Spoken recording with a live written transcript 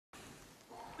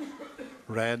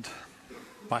red,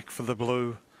 back for the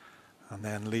blue, and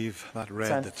then leave that red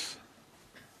 10. that's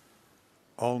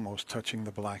almost touching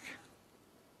the black.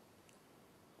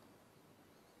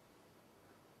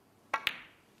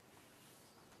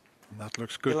 And that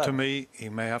looks good 11. to me. He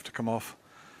may have to come off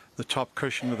the top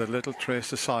cushion with a little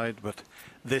trace aside, but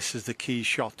this is the key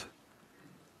shot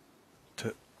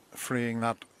to freeing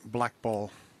that black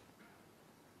ball.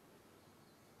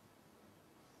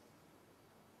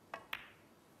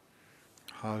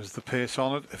 How's the pace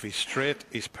on it? If he's straight,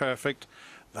 he's perfect.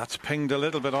 That's pinged a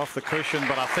little bit off the cushion,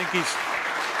 but I think he's...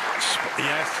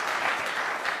 Yes.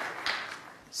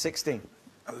 16.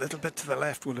 A little bit to the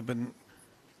left would have been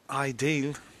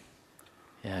ideal.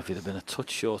 Yeah, if he'd have been a touch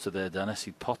shorter there, Dennis,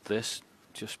 he'd pot this,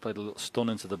 just played a little stun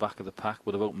into the back of the pack,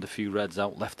 would have opened a few reds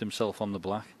out, left himself on the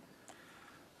black.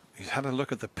 He's had a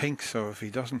look at the pink, so if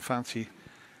he doesn't fancy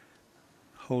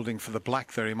holding for the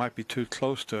black there, he might be too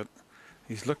close to it.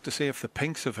 He's looked to see if the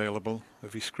pink's available,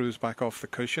 if he screws back off the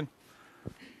cushion.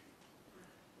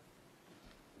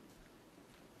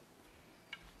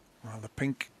 Well, the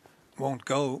pink won't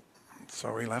go,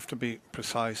 so he'll have to be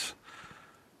precise.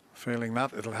 Failing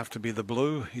that, it'll have to be the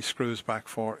blue he screws back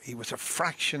for. He was a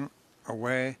fraction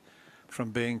away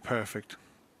from being perfect.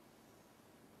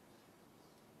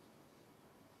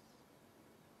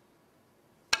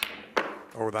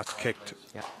 Oh, that's kicked.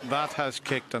 Yeah. That has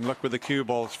kicked, and look where the cue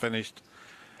ball's finished.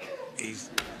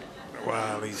 He's,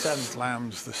 well, he 7.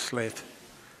 slams the slate.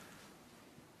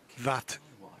 That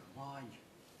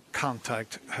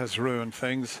contact has ruined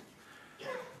things.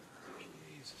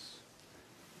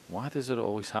 Why does it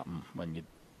always happen when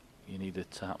you need it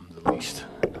to happen the least?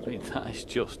 I mean, that is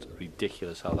just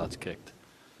ridiculous how that's kicked.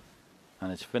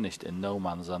 And it's finished in no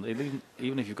man's land.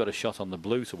 Even if you've got a shot on the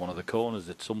blue to one of the corners,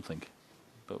 it's something.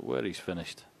 But where he's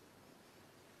finished,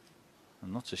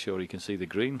 I'm not so sure he can see the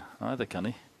green either, can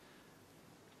he?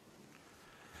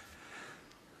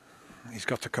 He's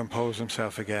got to compose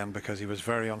himself again, because he was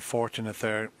very unfortunate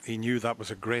there. He knew that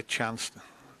was a great chance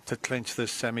to clinch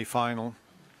this semi-final.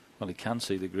 Well, he can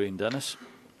see the green, Dennis.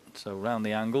 So round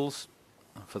the angles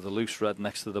for the loose red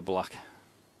next to the black.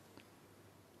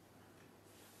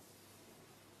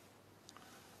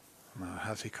 Now,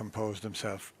 has he composed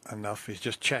himself enough? He's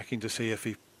just checking to see if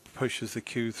he pushes the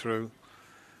cue through.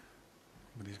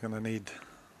 But he's going to need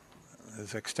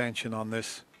his extension on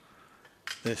this.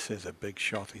 This is a big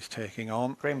shot he's taking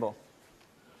on. Green ball.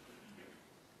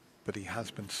 But he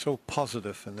has been so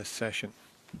positive in this session.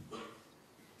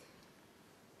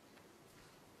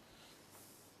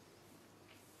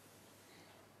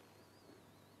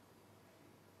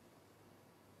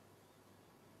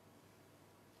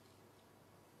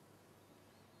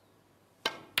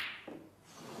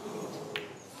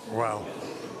 Well,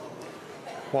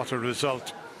 what a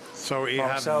result. So he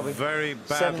had Selby. very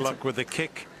bad 70. luck with the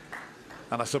kick,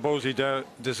 and I suppose he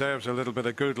deserves a little bit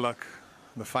of good luck.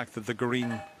 The fact that the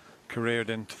green careered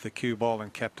into the cue ball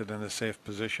and kept it in a safe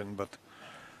position, but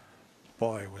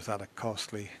boy, was that a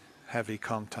costly, heavy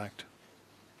contact.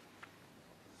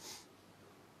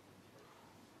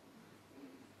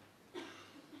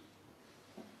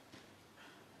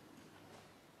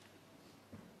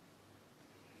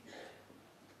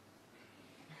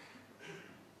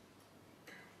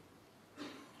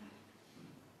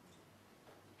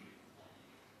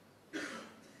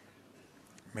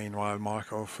 Meanwhile,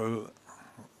 Marco Fu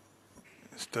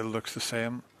still looks the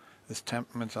same. His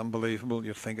temperament's unbelievable.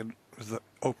 You'd think it was the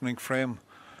opening frame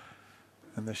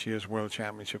in this year's World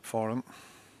Championship for him.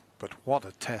 But what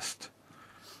a test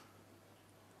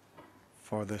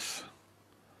for this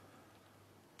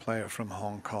player from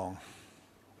Hong Kong.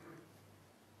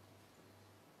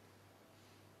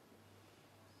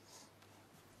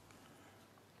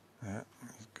 Yeah,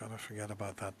 he's got to forget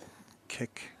about that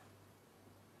kick.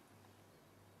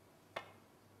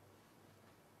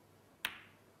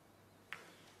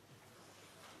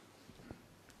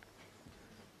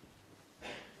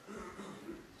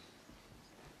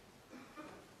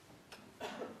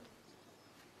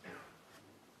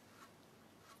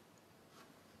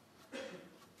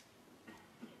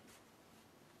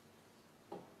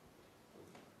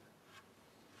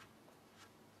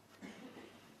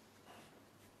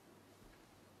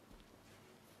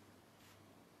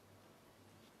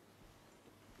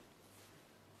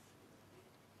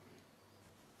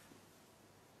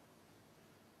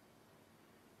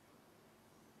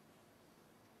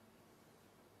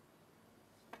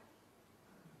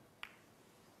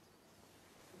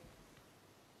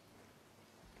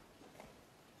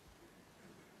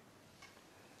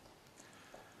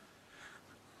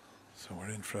 So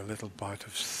we're in for a little bout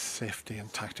of safety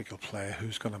and tactical play.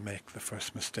 Who's going to make the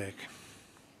first mistake?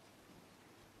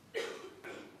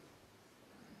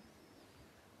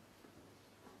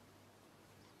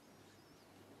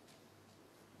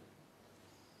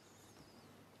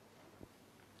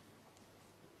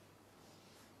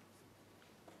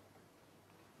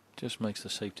 Just makes the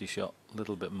safety shot a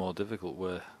little bit more difficult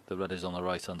where the red is on the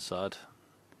right hand side.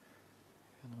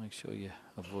 Gotta make sure you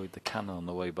avoid the cannon on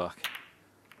the way back.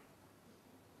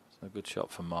 It's a good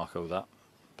shot from Marco, that.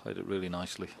 Played it really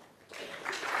nicely.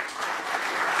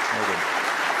 Well done.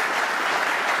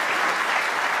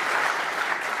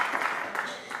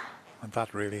 And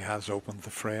that really has opened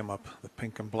the frame up. The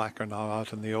pink and black are now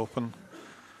out in the open.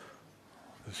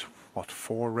 There's, what,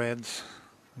 4 reds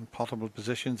in potable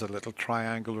positions. A little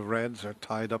triangle of reds are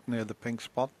tied up near the pink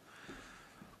spot.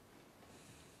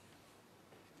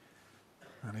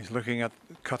 And he's looking at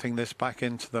cutting this back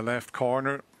into the left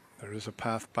corner. There is a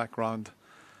path back round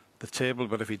the table,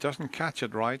 but if he doesn't catch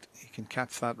it right, he can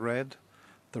catch that red,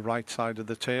 the right side of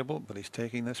the table, but he's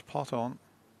taking this pot on.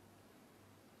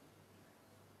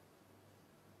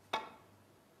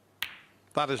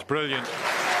 That is brilliant.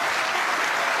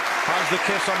 How's the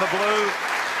kiss on the blue?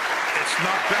 It's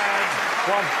not bad.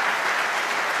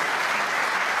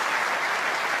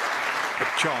 But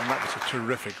John, that was a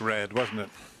terrific red, wasn't it?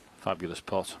 Fabulous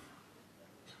pot.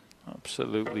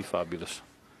 Absolutely fabulous.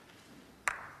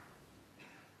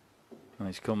 And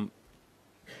he's come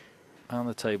down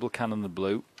the table, cannon the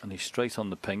blue, and he's straight on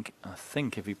the pink. I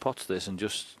think if he pots this and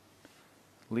just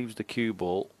leaves the cue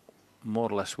ball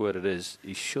more or less where it is,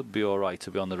 he should be alright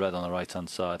to be on the red on the right hand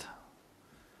side.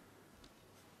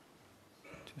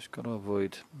 Just got to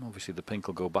avoid, obviously the pink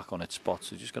will go back on its spot,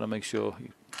 so just got to make sure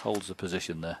he holds the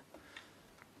position there.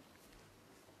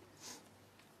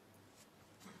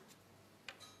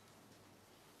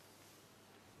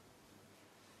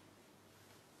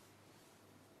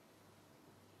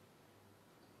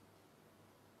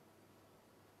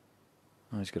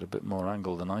 Oh, he's got a bit more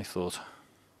angle than I thought.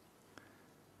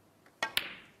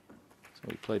 So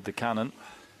he played the cannon.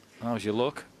 How's your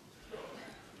luck?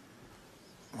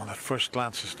 Well, at first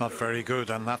glance it's not very good,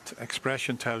 and that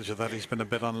expression tells you that he's been a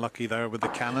bit unlucky there with the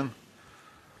cannon.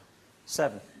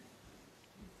 7.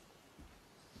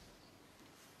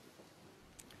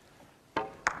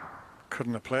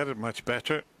 Couldn't have played it much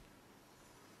better.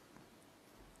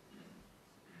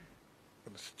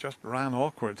 But it's just ran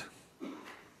awkward.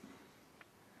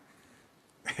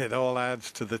 It all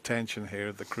adds to the tension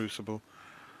here, the crucible.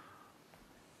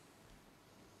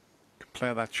 Could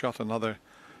play that shot another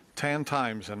 10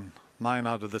 times, and 9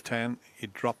 out of the 10 he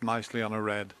dropped nicely on a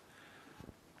red.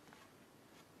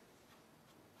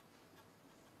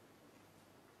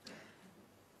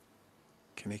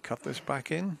 Can he cut this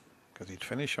back in? Because he'd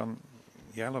finish on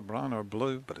yellow, brown or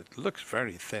blue, but it looks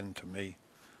very thin to me.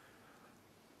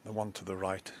 The one to the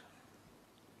right.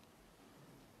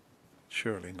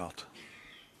 Surely not.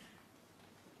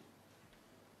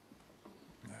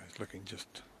 No, he's looking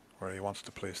just where he wants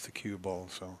to place the cue ball,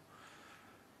 so.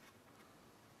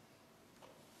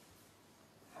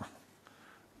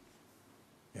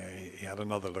 Yeah, he had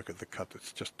another look at the cut.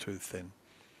 It's just too thin.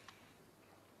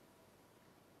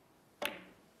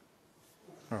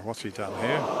 Oh, what's he done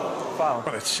here? Foul.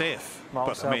 Well, it's safe. Mark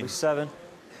But Selby, I mean, 7.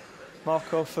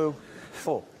 Marco Fu,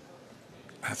 4.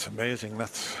 that's amazing.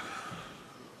 That's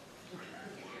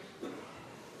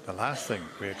the last thing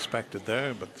we expected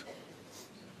there, but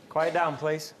Quiet down,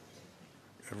 please.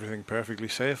 everything perfectly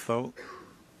safe, though.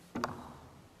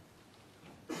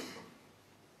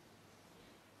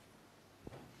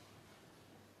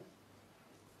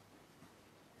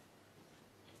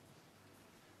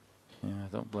 Yeah, I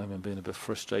don't blame him being a bit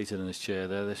frustrated in his chair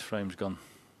there. This frame's gone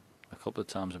a couple of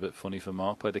times a bit funny for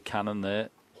Mark. Played a cannon there.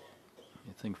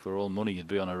 You'd think for all money he'd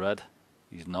be on a red.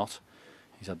 He's not.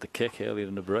 He's had the kick earlier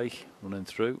in the break, running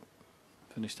through.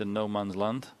 Finished in no man's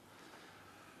land.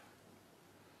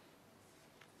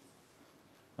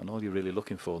 And all you're really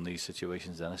looking for in these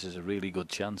situations, Dennis, is a really good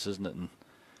chance, isn't it? And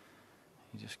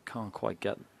he just can't quite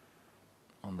get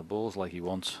on the balls like he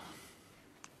wants.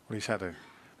 Well, he's had a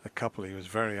couple. He was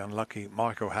very unlucky.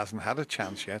 Marco hasn't had a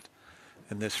chance yet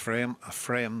in this frame, a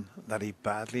frame that he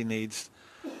badly needs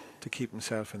to keep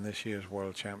himself in this year's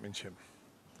World Championship.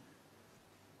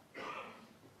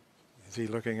 Is he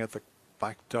looking at the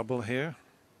back double here?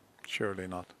 Surely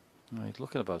not. No, he's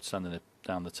looking about sending it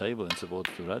down the table in towards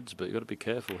the reds, but you've got to be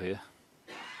careful here.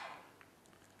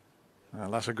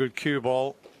 Well, that's a good cue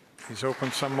ball. He's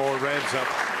opened some more reds up.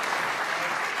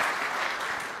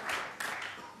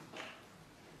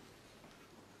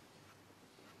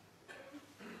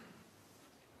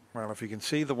 Well, if you can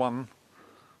see the one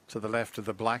to the left of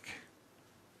the black,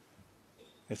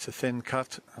 it's a thin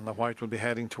cut, and the white will be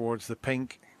heading towards the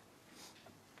pink.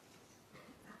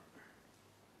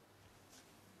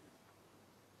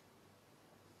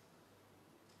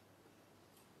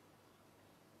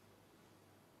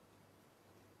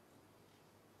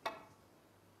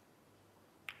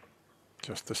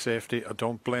 Just the safety. I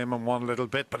don't blame him one little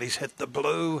bit, but he's hit the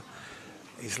blue.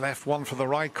 He's left one for the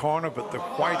right corner, but the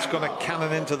white's going to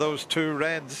cannon into those two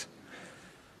reds.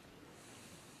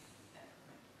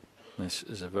 This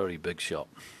is a very big shot.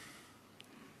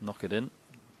 Knock it in.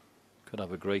 Could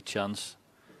have a great chance.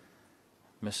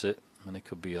 Miss it, and it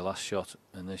could be your last shot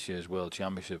in this year's World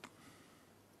Championship.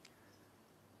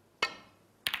 Good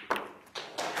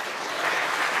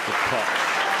pot.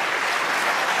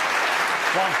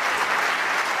 One.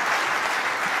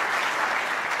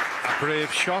 A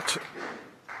brave shot.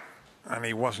 And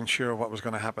he wasn't sure what was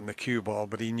going to happen to cue ball,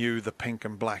 but he knew the pink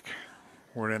and black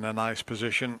were in a nice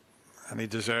position, and he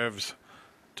deserves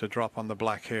to drop on the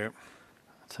black here.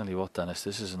 I'll tell you what, Dennis,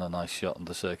 this isn't a nice shot under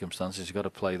the circumstances. You've got to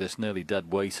play this nearly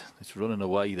dead weight. It's running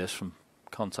away, this, from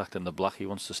contacting the black. He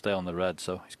wants to stay on the red,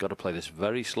 so he's got to play this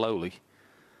very slowly.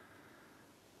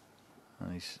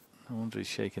 And no wonder he's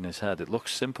shaking his head. It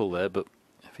looks simple there, but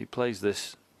if he plays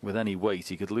this with any weight,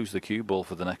 he could lose the cue ball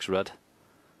for the next red.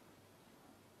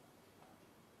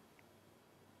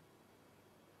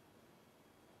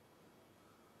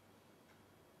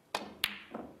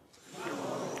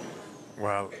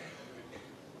 Well,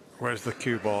 where's the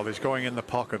cue ball? He's going in the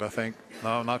pocket, I think.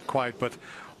 No, not quite, but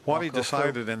what he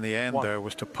decided in the end there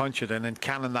was to punch it in and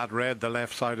cannon that red the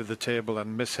left side of the table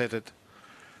and mishit it.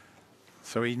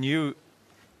 So he knew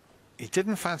he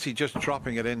didn't fancy just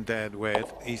dropping it in dead weight.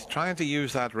 He's trying to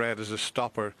use that red as a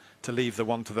stopper to leave the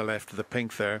one to the left of the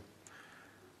pink there.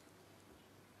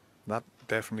 That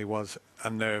definitely was a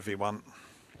nervy one.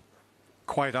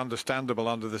 Quite understandable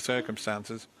under the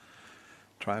circumstances.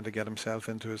 Trying to get himself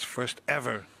into his first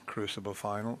ever Crucible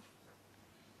final.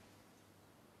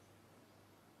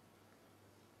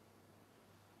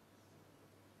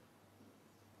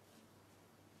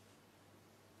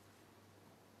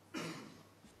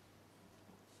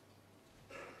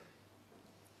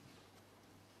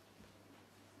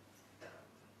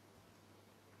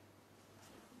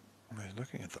 He's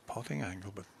looking at the potting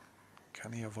angle, but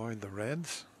can he avoid the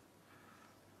reds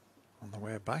on the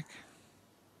way back?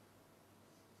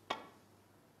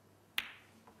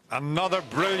 Another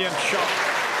brilliant shot.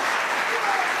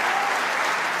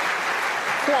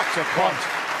 What a punt.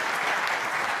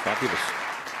 Fabulous.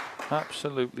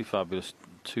 Absolutely fabulous.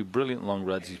 Two brilliant long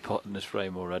reds he's put in this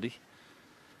frame already.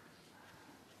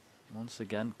 Once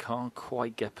again, can't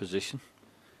quite get position.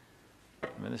 I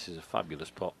mean, this is a fabulous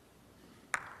pot.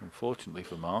 Unfortunately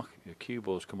for Mark, your cue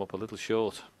ball's come up a little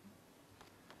short.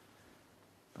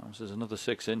 Bounces another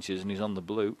 6 inches and he's on the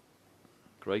blue.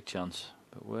 Great chance.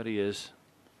 But where he is,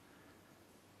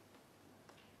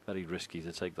 very risky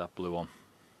to take that blue on.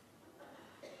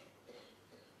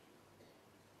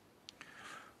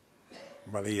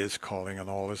 Well, he is calling on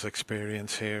all his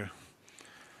experience here.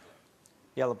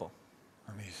 Yellow ball.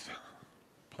 And he's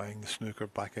playing the snooker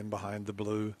back in behind the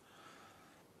blue.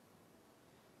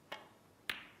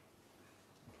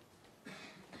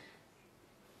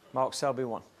 Mark Selby,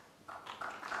 1.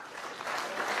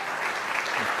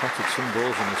 He's potted some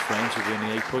balls in this frame, so he's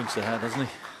only 8 points ahead, hasn't he?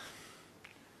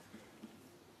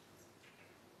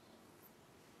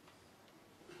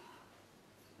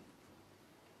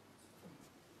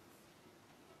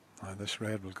 Now this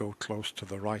red will go close to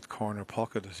the right corner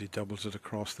pocket as he doubles it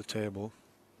across the table.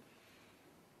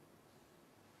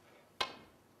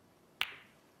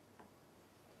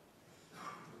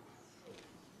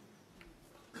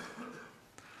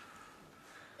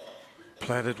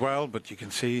 Played it well, but you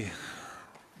can see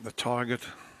the target.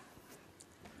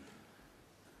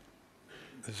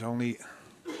 There's only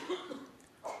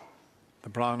the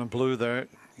brown and blue there,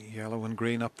 yellow and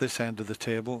green up this end of the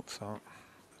table, so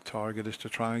the target is to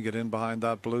try and get in behind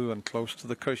that blue and close to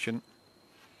the cushion.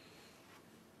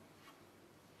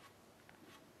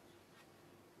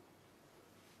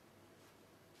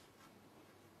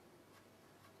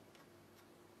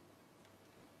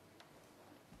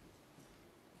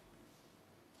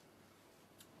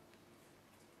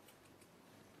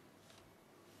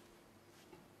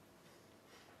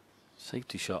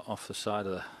 Safety shot off the side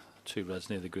of the two reds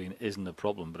near the green isn't a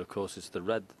problem, but of course it's the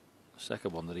red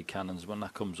second one that he cannons. When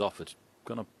that comes off, it's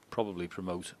going to probably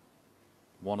promote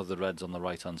one of the reds on the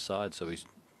right hand side, so he's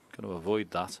going to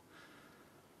avoid that.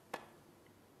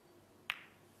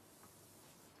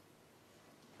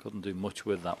 Couldn't do much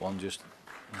with that one, just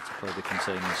had to play the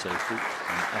containment safety.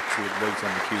 And excellent weight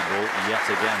on the cue ball yet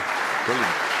again.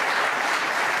 Brilliant.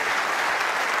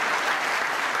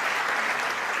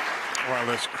 Well,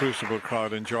 this Crucible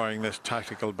crowd enjoying this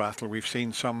tactical battle. We've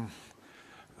seen some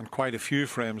and quite a few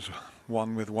frames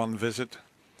won with one visit,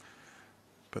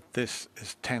 but this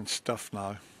is tense stuff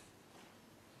now,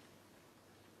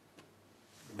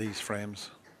 these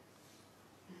frames.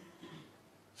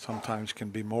 sometimes can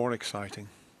be more exciting.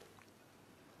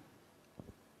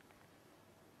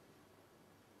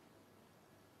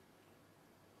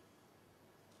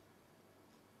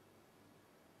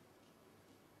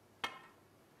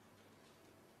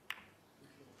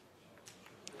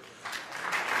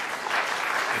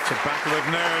 It's a battle of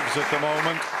nerves at the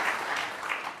moment.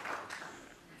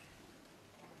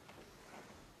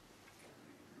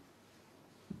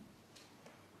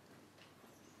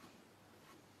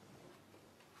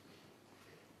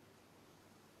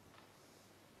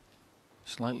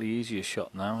 Slightly easier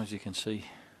shot now, as you can see.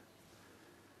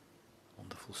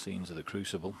 Wonderful scenes of the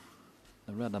Crucible.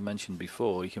 The red I mentioned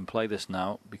before, he can play this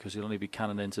now because he'll only be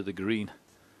cannon into the green.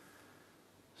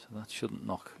 So that shouldn't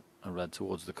knock a red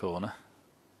towards the corner.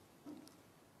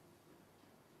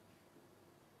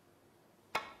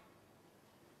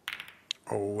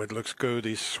 Oh, it looks good.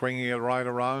 He's swinging it right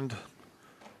around.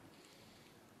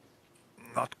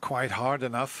 Not quite hard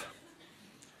enough.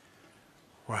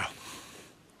 Well,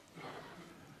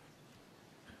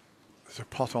 there's a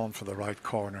pot on for the right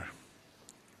corner.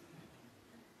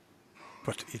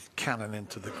 But he's cannon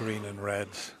into the green and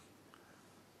reds.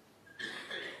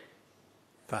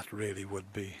 That really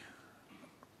would be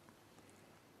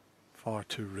far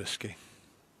too risky.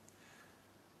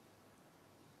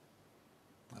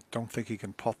 I don't think he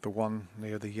can pot the one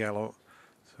near the yellow,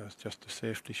 so it's just a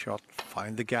safety shot.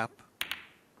 Find the gap.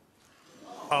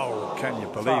 Oh, can you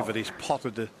believe it? He's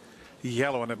potted the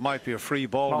yellow, and it might be a free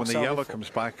ball when the yellow comes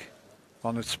back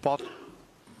on its spot.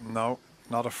 No,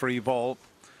 not a free ball.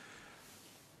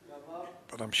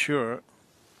 But I'm sure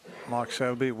Mark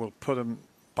Selby will put him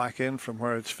back in from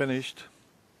where it's finished.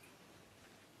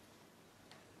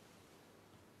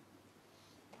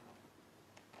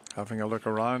 Having a look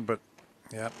around, but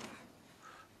yeah,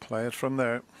 play it from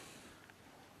there.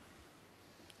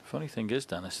 Funny thing is,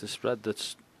 Dennis, the spread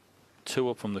that's 2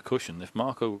 up from the cushion, if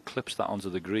Marco clips that onto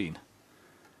the green,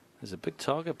 there's a big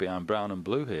target behind brown and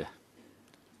blue here.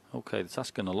 Okay, it's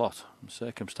asking a lot in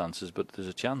circumstances, but there's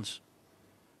a chance.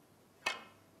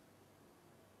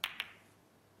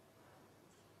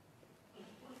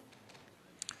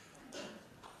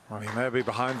 Well, he may be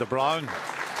behind the brown.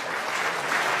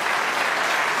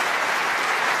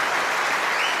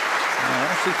 I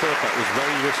actually thought that was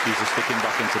very risky to stick him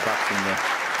back into back from there.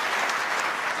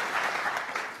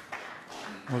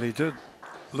 Well, he did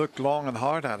look long and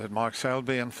hard at it, Mark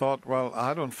Selby, and thought, well,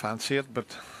 I don't fancy it,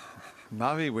 but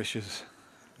now he wishes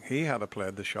he had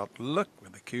played the shot. Look where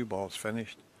the cue ball's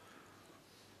finished.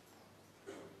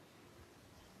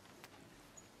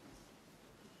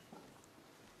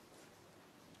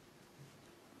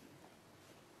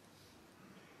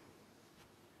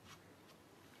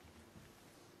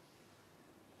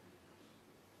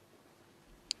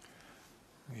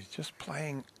 He's just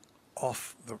playing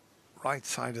off the right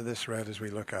side of this red as we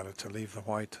look at it to leave the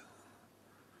white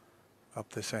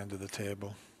up this end of the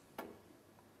table.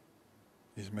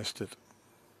 He's missed it.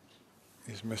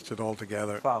 He's missed it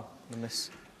altogether. Foul. The miss.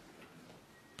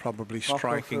 Probably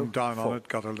striking down on it.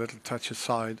 Got a little touch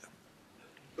aside.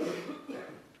 But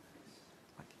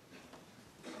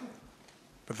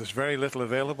there's very little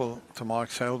available to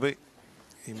Mark Selby.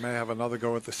 He may have another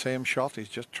go at the same shot. He's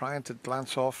just trying to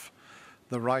glance off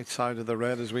the right side of the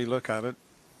red as we look at it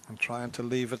and trying to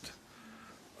leave it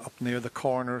up near the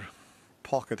corner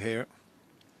pocket here.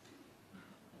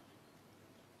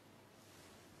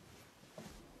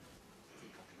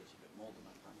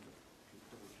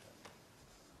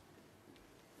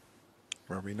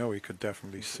 Where we know he could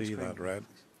definitely see that red.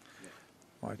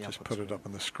 Might just put it up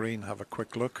on the screen, have a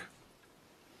quick look.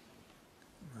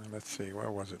 Let's see, where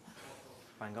was it?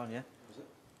 Bang on, yeah?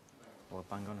 Or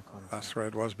bang on a corner. That's where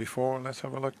it was before. Let's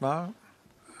have a look now.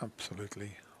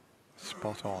 Absolutely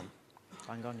spot on.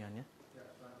 Bang on, Jan, yeah?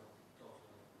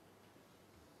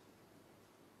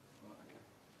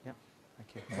 Yeah,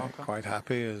 thank you. Yeah, quite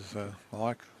happy as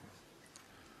Mark.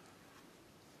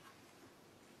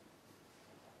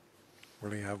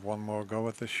 Will he have one more go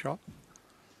at this shot?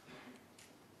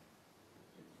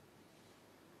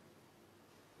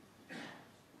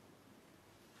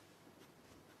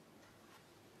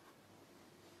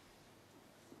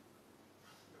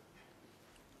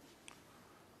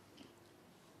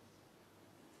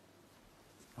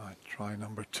 Right, try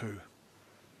number 2.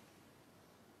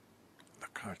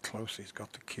 Look how close he's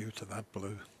got the cue to that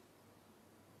blue.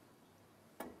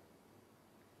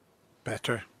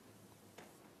 Better.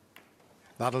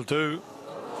 That'll do.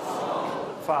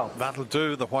 Foul. That'll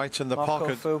do. The white's in the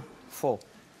pocket. Full.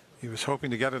 He was hoping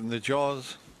to get it in the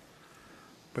jaws,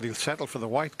 but he'll settle for the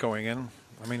white going in.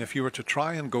 I mean, if you were to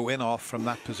try and go in off from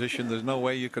that position, there's no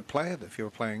way you could play it if you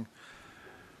were playing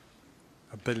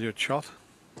a billiard shot.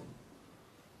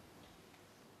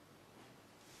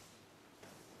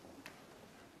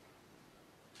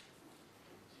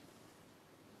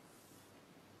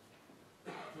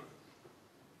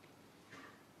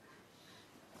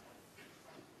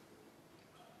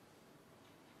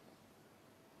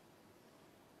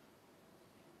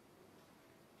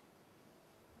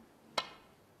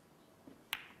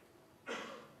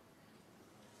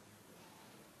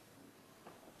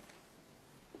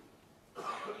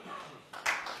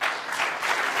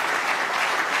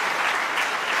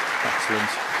 Excellent,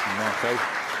 Marco.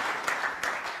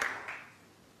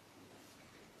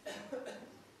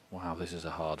 Wow, this is a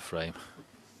hard frame.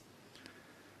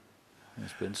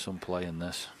 There's been some play in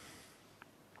this.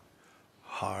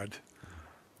 Hard,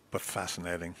 but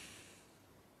fascinating.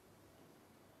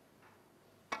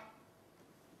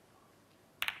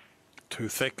 Too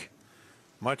thick,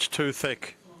 much too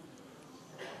thick.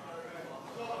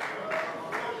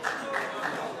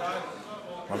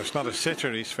 Well, it's not a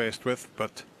sitter he's faced with,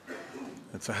 but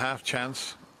it's a half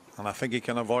chance, and I think he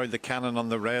can avoid the cannon on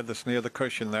the red that's near the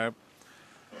cushion there.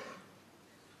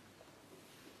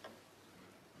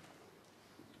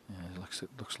 Yeah, it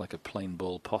looks like a plain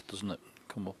ball pot, doesn't it?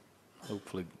 Come up,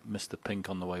 hopefully miss the pink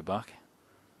on the way back.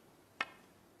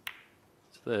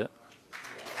 It's there.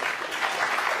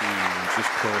 Ooh, just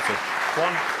caught it.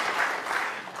 One.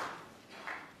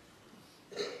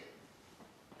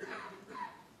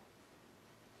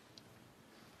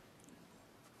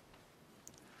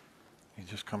 He's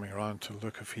just coming around to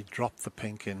look if he dropped the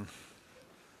pink in.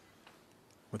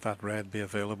 Would that red be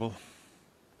available?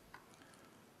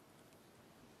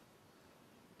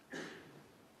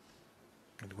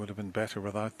 It would have been better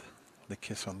without the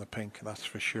kiss on the pink, that's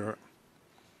for sure.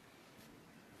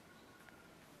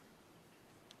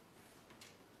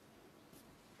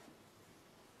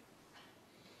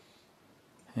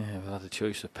 Yeah, without a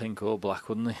choice of pink or black,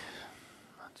 wouldn't he?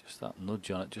 Just that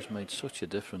nudge on it just made such a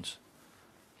difference.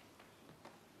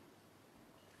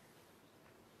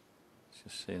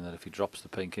 Just seeing that if he drops the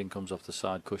pink in, comes off the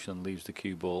side cushion and leaves the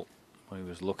cue ball where he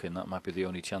was looking, that might be the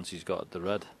only chance he's got at the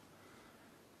red.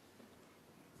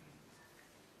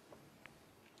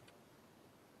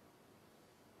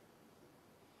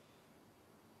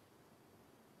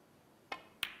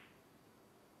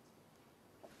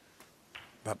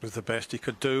 That was the best he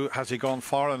could do. Has he gone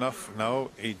far enough? No,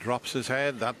 he drops his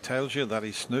head. That tells you that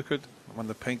he's snookered when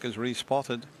the pink is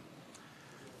respotted.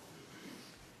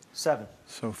 7.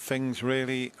 So things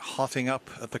really hotting up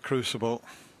at the Crucible.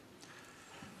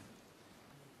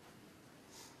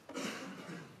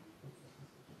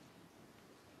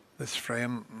 This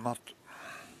frame not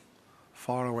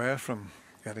far away from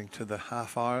getting to the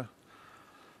half-hour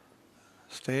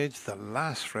stage. The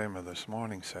last frame of this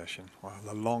morning session, well,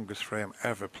 the longest frame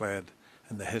ever played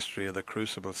in the history of the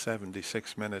Crucible,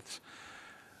 76 minutes.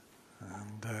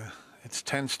 And it's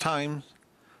tense times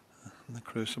in the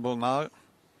Crucible now.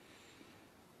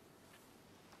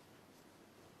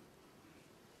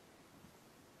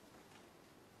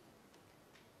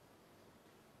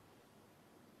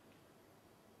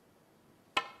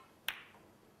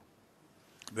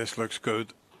 This looks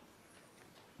good.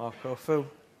 Marco Fu.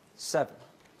 7.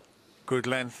 Good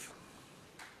length.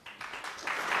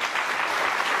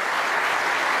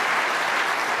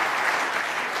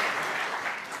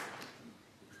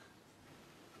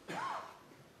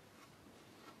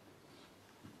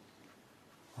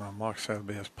 Well, Mark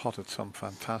Selby has potted some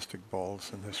fantastic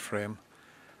balls in this frame.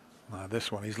 Now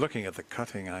this one, he's looking at the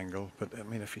cutting angle, but I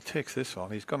mean, if he takes this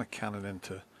on, he's going to cannon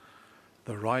into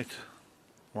the right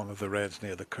one of the reds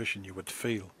near the cushion, you would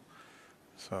feel.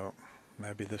 So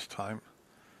maybe this time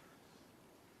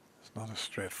it's not as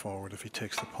straightforward if he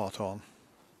takes the pot on.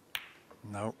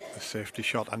 No, a safety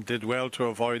shot, and did well to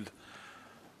avoid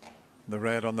the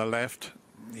red on the left.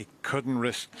 He couldn't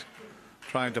risk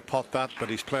trying to pot that, but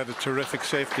he's played a terrific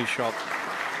safety shot.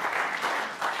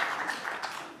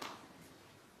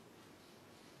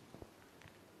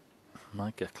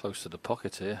 Might get close to the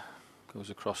pocket here. Goes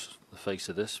across the face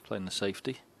of this, playing the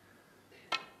safety.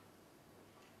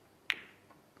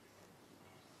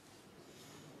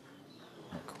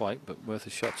 Not quite, but worth a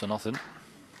shot to nothing.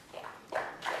 A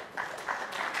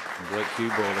great cue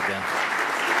ball again.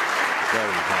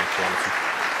 Very high quality.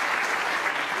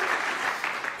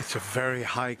 It's a very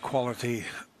high quality,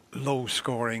 low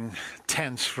scoring,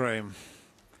 tense frame.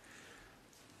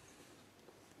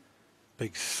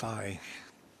 Big sigh.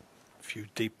 A few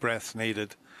deep breaths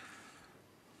needed.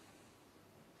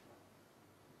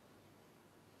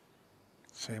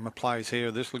 Same applies here.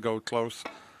 This will go close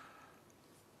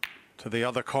to the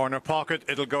other corner pocket.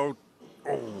 It'll go.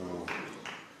 Oh.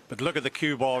 But look at the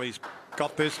cue ball. He's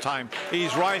got this time.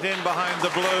 He's right in behind the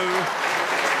blue.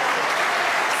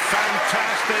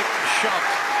 Fantastic shot.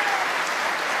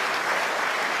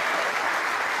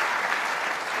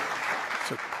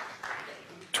 So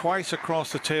twice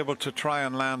across the table to try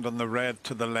and land on the red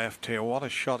to the left here. What a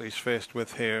shot he's faced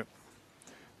with here.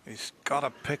 He's got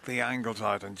to pick the angles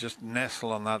out and just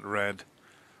nestle on that red.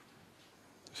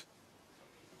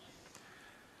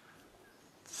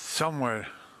 Somewhere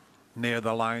near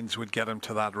the lines would get him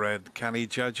to that red. Can he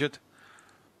judge it?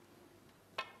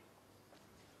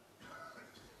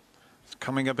 It's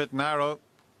coming a bit narrow.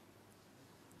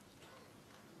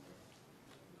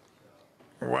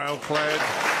 Well played.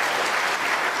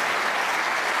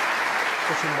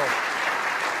 Pushing ball.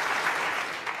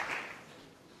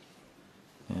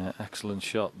 Yeah, excellent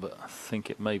shot, but I think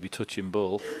it may be touching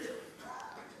ball.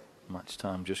 Match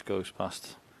time just goes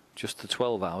past just the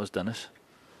 12 hours, Dennis.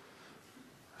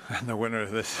 And the winner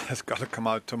of this has got to come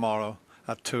out tomorrow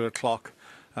at 2 o'clock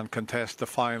and contest the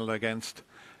final against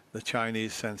the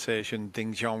Chinese sensation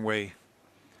Ding Junhui.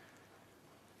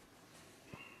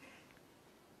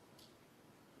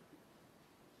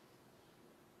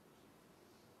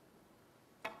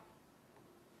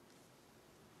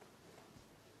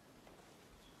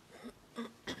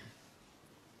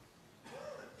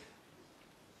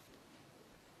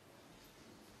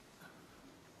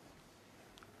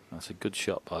 That's a good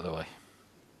shot, by the way.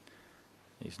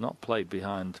 He's not played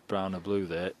behind brown or blue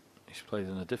there. He's played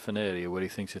in a different area where he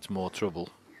thinks it's more trouble.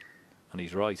 And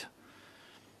he's right.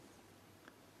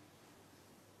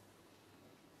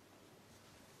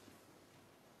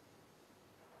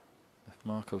 If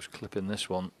Marco's clipping this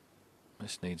one,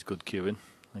 this needs good cueing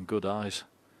and good eyes.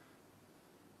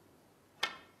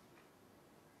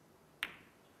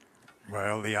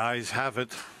 Well, the eyes have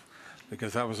it,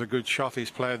 because that was a good shot he's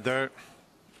played there.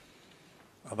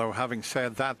 Although, having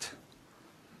said that,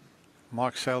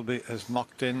 Mark Selby has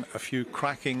knocked in a few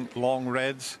cracking long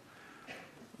reds.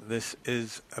 This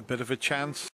is a bit of a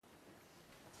chance.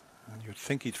 And you'd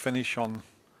think he'd finish on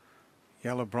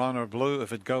yellow, brown or blue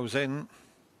if it goes in.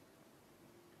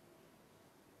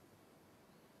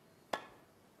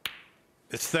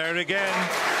 It's there again.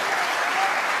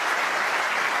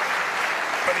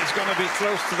 But he's going to be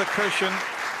close to the cushion.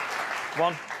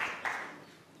 One.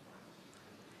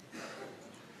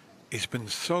 He's been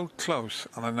so close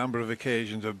on a number of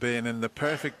occasions of being in the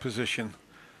perfect position.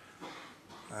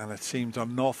 And it seemed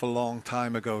an awful long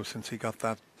time ago since he got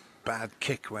that bad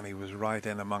kick when he was right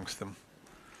in amongst them.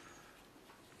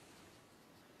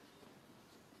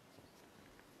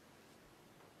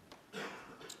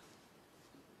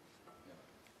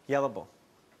 Yellow ball.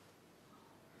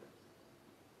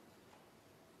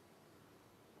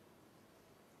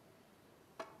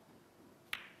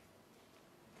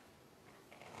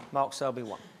 Mark Selby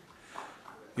 1.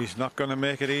 He's not going to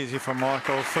make it easy for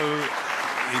Marco Fu.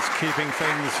 He's keeping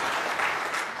things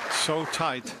so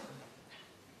tight.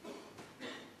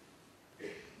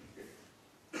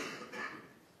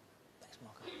 Thanks,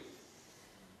 Marco.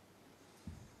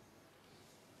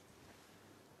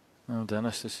 Oh,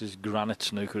 Dennis, this is granite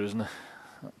snooker, isn't it?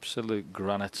 Absolute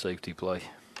granite safety play.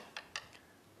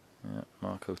 Yeah,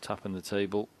 Marco tapping the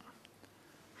table.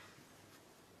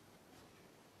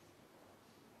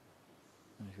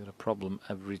 He's got a problem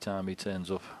every time he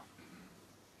turns up.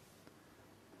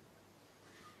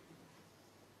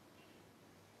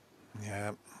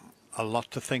 Yeah, a lot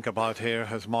to think about here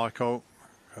has Marco,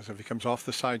 because if he comes off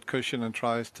the side cushion and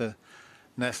tries to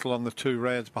nestle on the two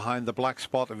reds behind the black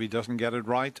spot, if he doesn't get it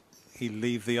right, he'll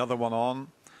leave the other one on.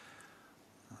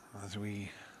 As we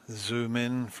zoom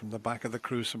in from the back of the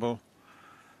crucible.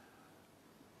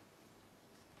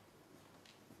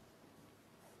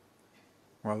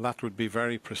 Well, that would be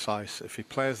very precise. If he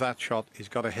plays that shot, he's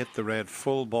got to hit the red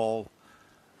full ball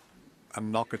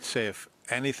and knock it safe.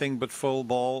 Anything but full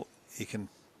ball, he can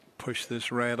push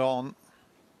this red on.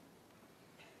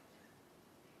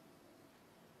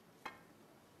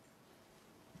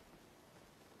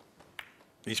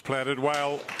 He's played it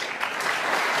well.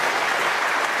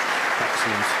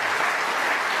 Excellent.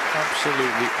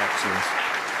 Absolutely excellent.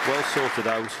 Well sorted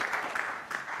out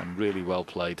and really well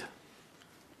played.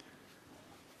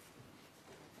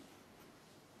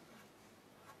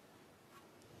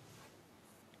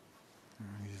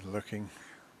 He's looking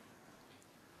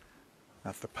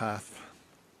at the path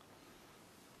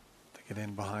to get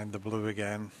in behind the blue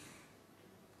again.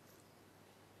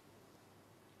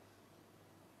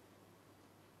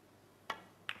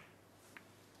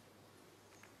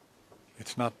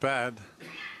 It's not bad.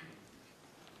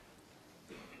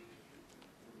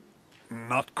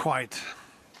 Not quite.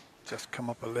 Just come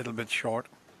up a little bit short.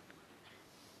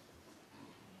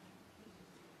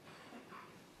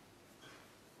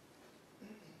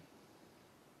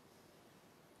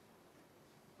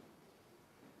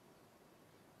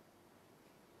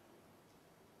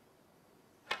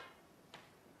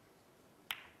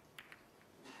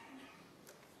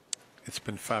 It's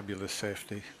been fabulous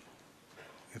safety.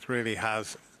 It really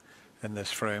has in this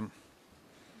frame.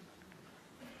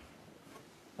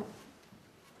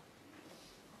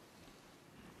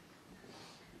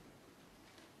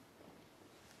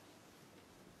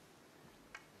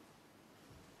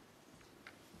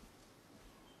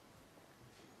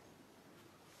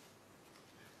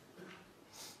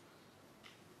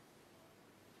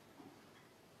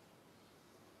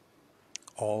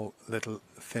 All little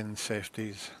thin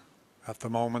safeties at the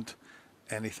moment.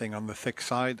 Anything on the thick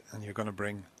side and you're going to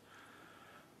bring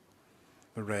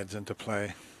the reds into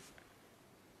play.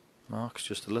 Mark's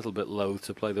just a little bit loath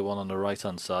to play the one on the right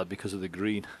hand side because of the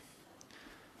green.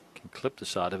 Can clip the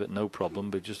side of it, no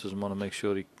problem, but he just doesn't want to make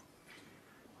sure he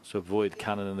to avoid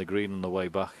cannon in the green on the way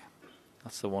back.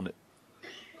 That's the one that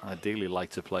ideally like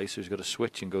to play, so he's got to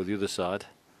switch and go the other side.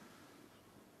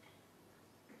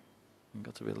 You've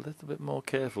got to be a little bit more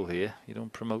careful here. You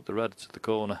don't promote the red to the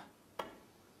corner.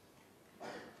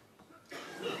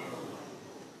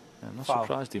 I'm not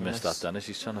surprised he missed that, Dennis.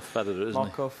 He's trying to feather it, isn't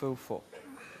Marco full foot.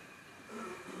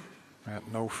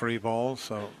 No free ball,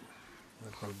 so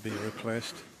it will be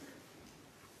replaced.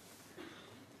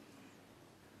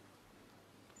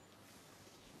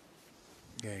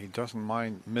 Yeah, he doesn't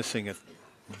mind missing it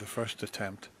with the first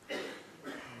attempt.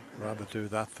 Rather do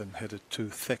that than hit it too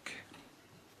thick.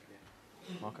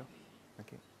 Marco,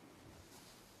 thank you.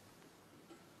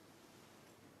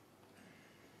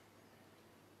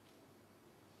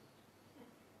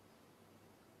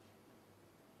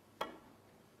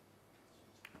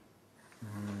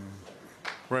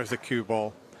 Where's the cue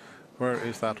ball? Where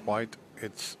is that white?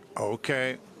 It's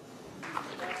okay.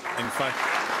 In fact,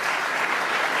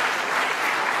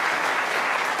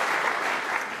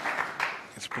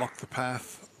 it's blocked the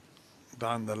path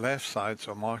down the left side,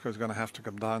 so Marco's going to have to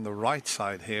come down the right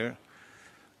side here.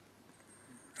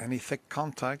 Any thick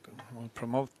contact will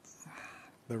promote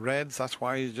the reds. That's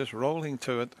why he's just rolling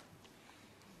to it.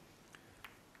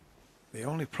 The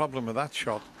only problem with that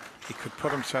shot, he could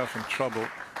put himself in trouble,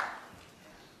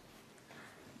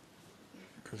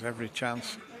 because every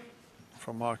chance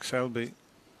for Mark Selby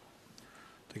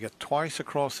to get twice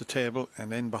across the table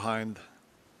and in behind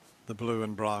the blue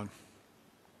and brown.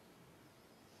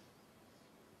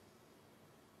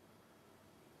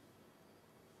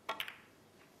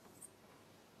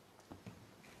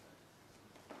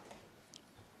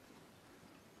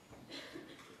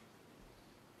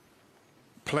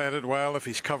 Played it well if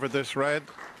he's covered this red,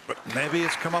 but maybe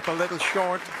it's come up a little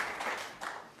short.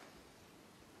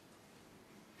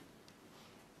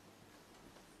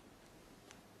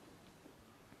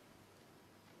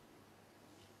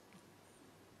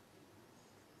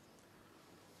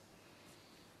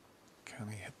 Can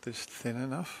he hit this thin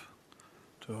enough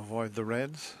to avoid the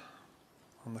reds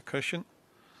on the cushion?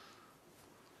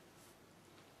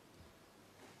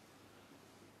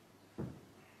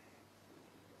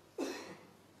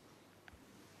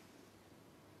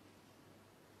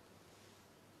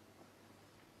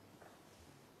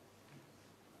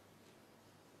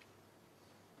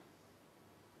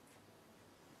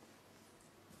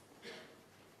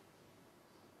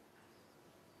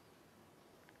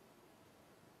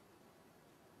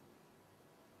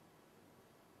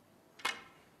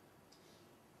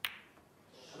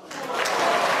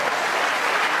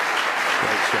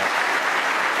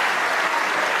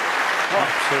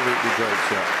 Absolutely great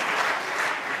shot.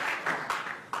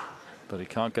 But he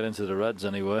can't get into the reds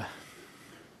anywhere.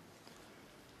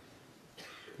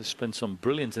 There's been some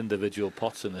brilliant individual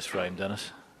pots in this frame,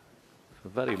 Dennis, for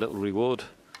very little reward.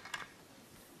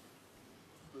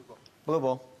 Blue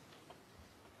ball.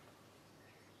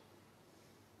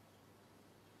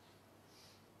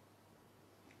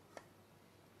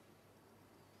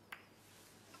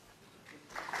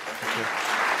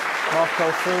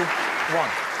 Marco through one.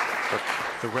 But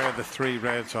the way the three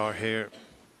reds are here,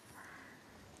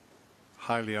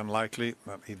 highly unlikely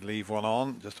that he'd leave one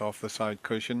on just off the side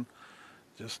cushion,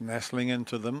 just nestling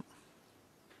into them.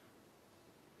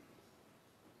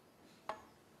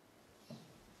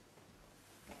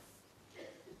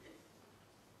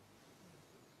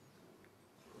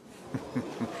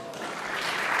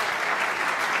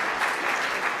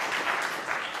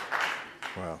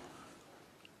 Well,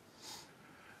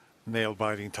 nail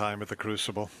biting time at the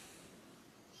Crucible.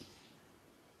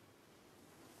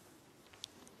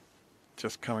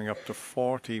 Just coming up to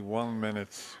 41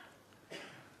 minutes.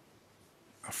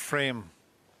 A frame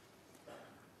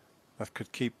that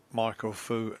could keep Marco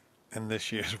Fu in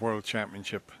this year's World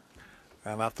Championship.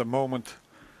 And at the moment,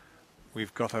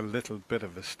 we've got a little bit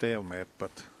of a stalemate,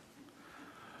 but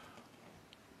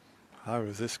how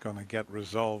is this going to get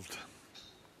resolved?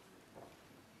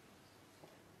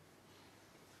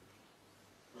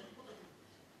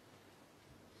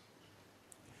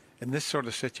 in this sort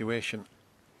of situation,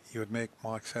 you would make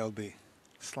Mark Selby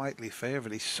slightly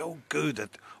favoured. He's so good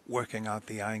at working out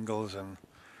the angles and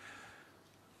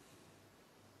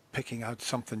picking out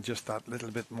something just that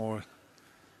little bit more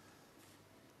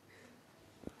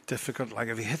difficult. Like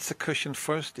if he hits the cushion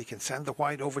first, he can send the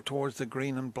white over towards the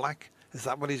green and black. Is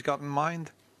that what he's got in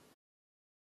mind?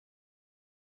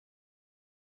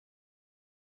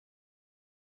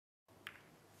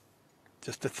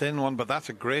 Just a thin one, but that's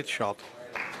a great shot.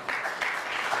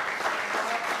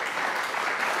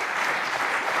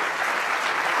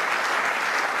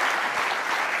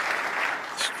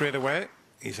 Straight away,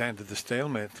 he's ended the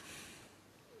stalemate.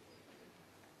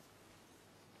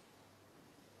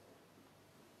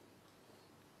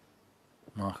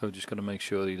 Marco just got to make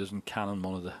sure he doesn't cannon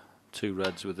one of the two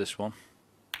reds with this one.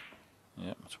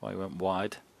 Yeah, that's why he went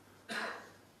wide.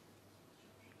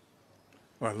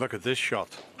 Well, look at this shot.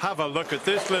 Have a look at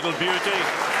this little beauty.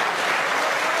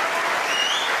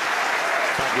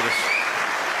 Fabulous.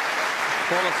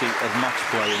 Quality of match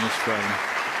play in this frame.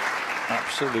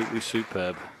 Absolutely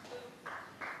superb.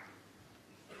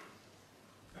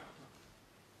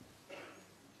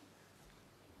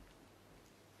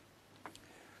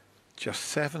 Just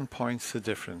 7 points the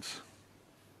difference.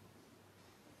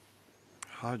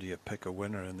 How do you pick a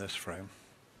winner in this frame?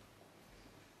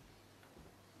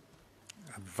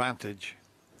 Advantage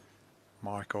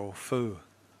Marco Fu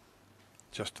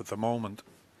just at the moment.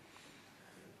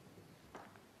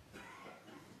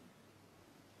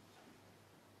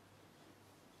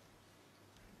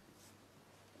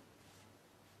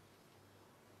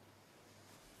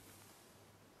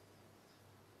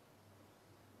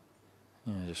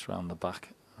 Yeah, just round the back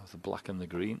of the black and the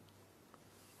green.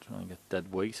 Try and get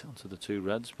dead weight onto the two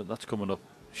reds, but that's coming up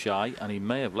shy, and he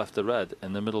may have left the red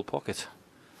in the middle pocket.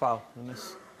 Foul, and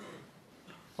miss.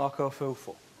 Marco Fu.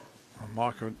 Well,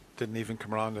 Marco didn't even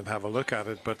come around and have a look at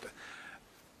it, but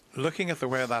looking at the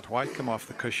way that white came off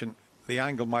the cushion, the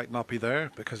angle might not be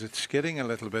there because it's skidding a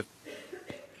little bit.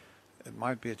 It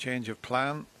might be a change of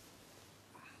plan.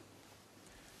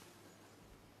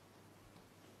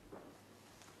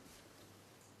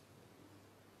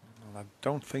 I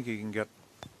don't think he can get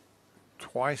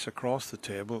twice across the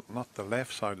table, not the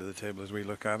left side of the table as we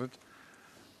look at it.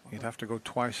 He'd have to go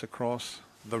twice across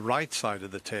the right side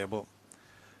of the table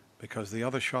because the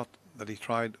other shot that he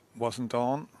tried wasn't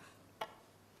on.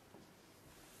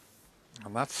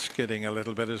 And that's skidding a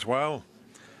little bit as well.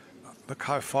 Look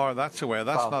how far that's away.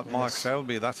 That's not Mark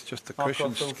Selby, that's just the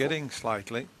cushion skidding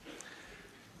slightly.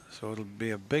 So it'll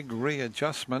be a big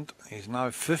readjustment. He's now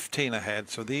 15 ahead,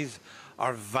 so these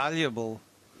are valuable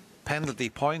penalty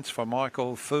points for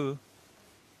Marco Fu.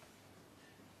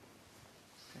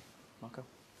 Okay. Marco.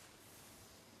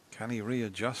 Can he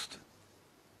readjust?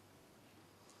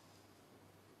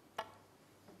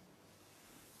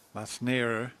 That's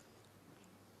nearer.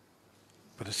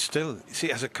 But it's still, you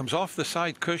see, as it comes off the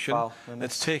side cushion,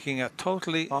 it's taking a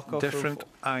totally different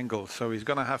angle. So he's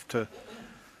going to have to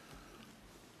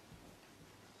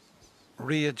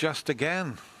readjust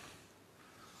again,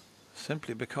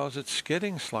 simply because it's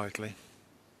skidding slightly.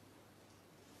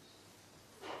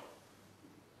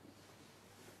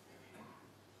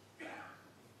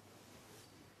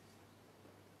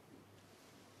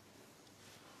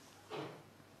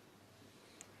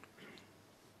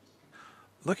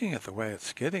 Looking at the way it's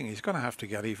skidding, he's going to have to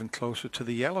get even closer to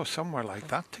the yellow, somewhere like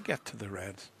that, to get to the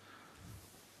reds.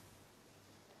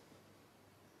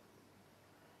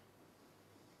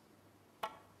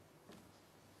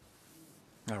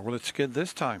 Now, will it skid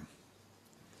this time?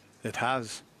 It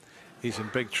has. He's in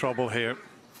big trouble here.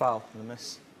 Foul, and a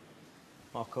miss.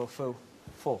 Marco Fu,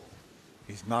 4.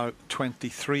 He's now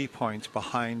 23 points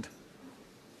behind.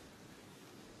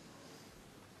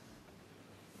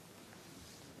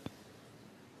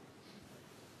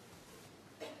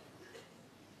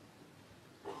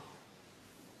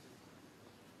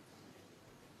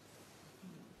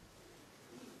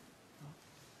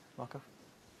 Marco.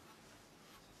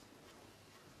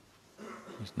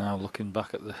 He's now looking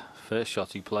back at the first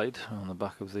shot he played on the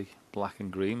back of the black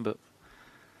and green, but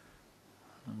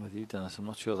I'm with you, Dennis, I'm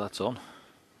not sure that's on.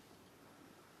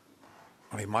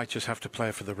 Well, he might just have to play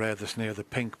for the red that's near the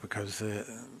pink because the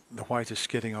white is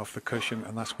skidding off the cushion,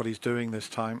 and that's what he's doing this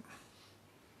time.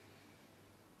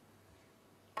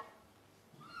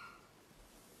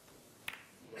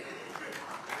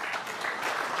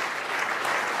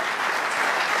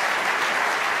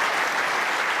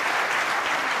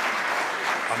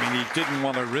 He didn't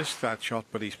want to risk that shot,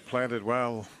 but he's played it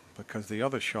well, because the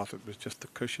other shot, it was just the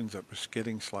cushions that were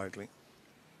skidding slightly.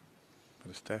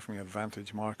 But it's definitely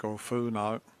advantage Marco Fu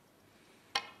now.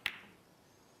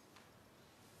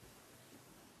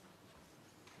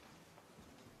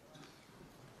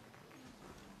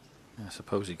 I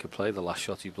suppose he could play the last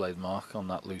shot he played, Mark, on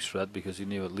that loose red, because he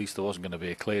knew at least there wasn't going to be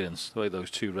a clearance. The way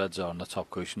those two reds are on the top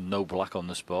cushion, no black on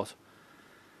the spot.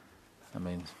 I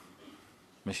mean,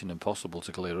 mission impossible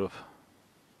to clear up.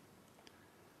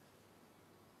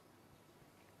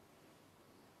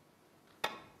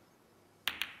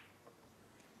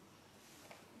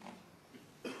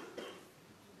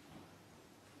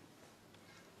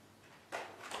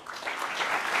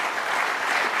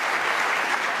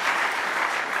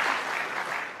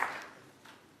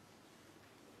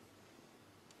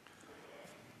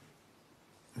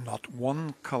 Not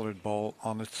one coloured ball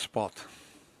on its spot.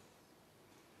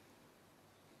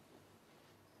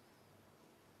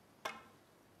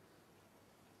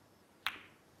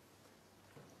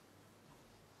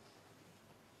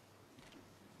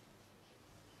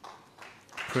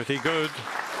 Pretty good.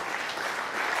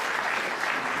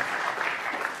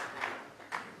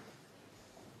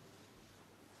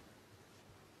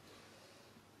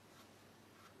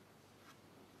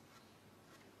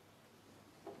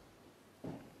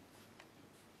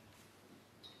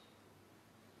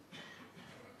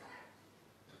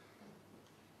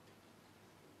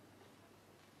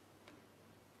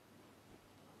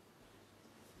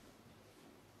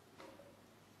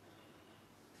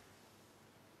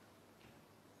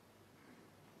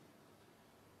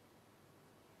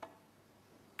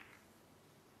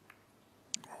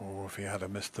 Oh, if he had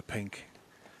missed the pink,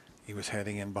 he was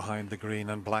heading in behind the green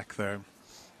and black there.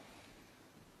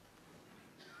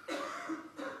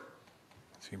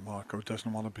 See, Marco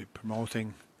doesn't want to be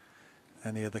promoting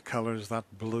any of the colours. That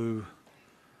blue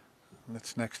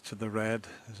that's next to the red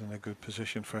is in a good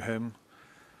position for him,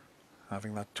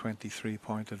 having that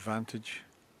 23-point advantage.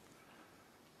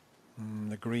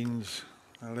 The green's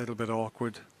a little bit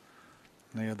awkward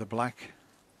near the black.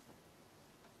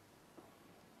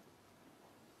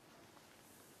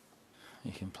 He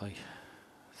can play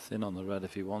thin on the red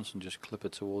if he wants and just clip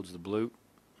it towards the blue.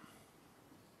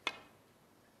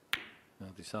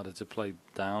 I've decided to play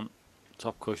down,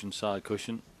 top cushion, side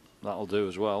cushion. That'll do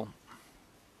as well.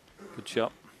 Good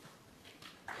shot.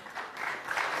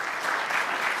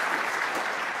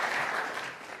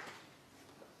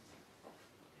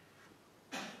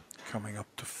 Coming up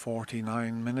to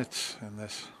 49 minutes in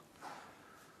this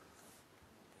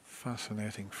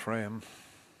fascinating frame.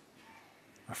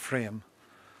 A frame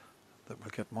that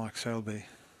will get Mark Selby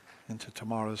into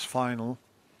tomorrow's final.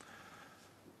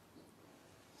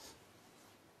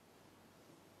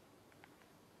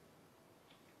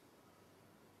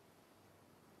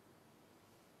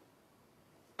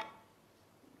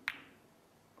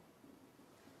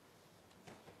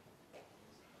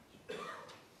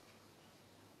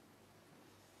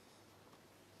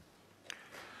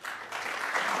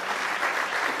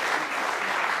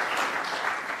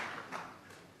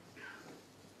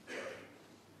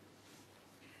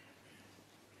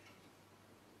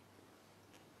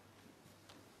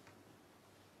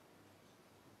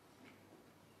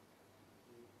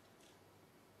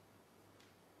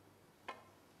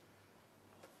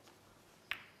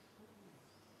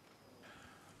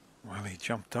 Well, he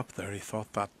jumped up there. He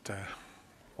thought that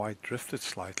white drifted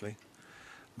slightly.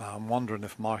 Now I'm wondering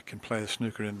if Mark can play the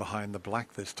snooker in behind the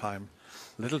black this time.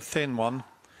 Little thin one.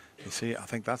 You see, I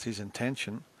think that's his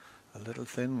intention. A little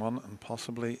thin one, and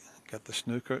possibly get the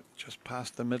snooker just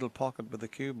past the middle pocket with the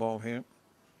cue ball here.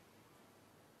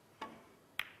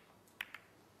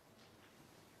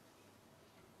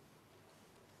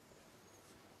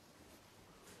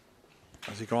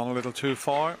 Has he gone a little too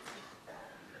far?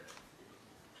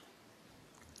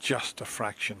 Just a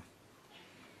fraction.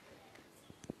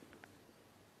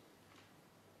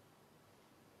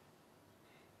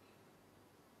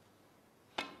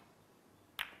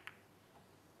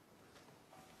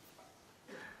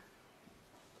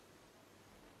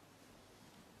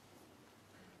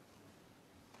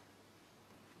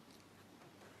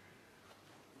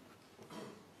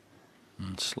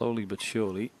 And slowly but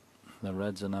surely, the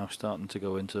reds are now starting to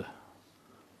go into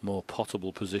more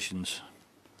potable positions.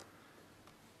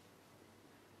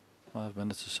 5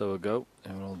 minutes or so ago,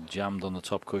 they were all jammed on the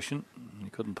top cushion. You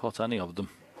couldn't pot any of them.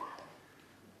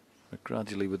 But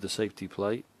gradually, with the safety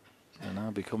play, they're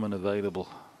now becoming available.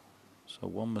 So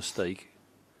one mistake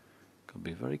could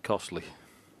be very costly.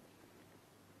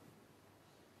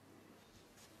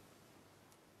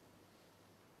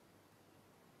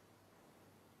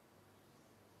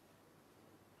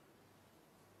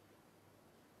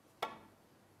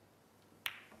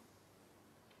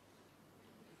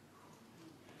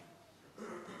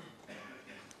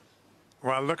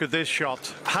 Well, look at this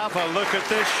shot. Have a look at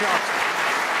this shot.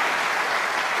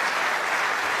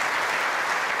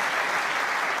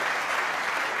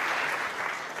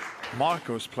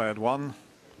 Marco's played one.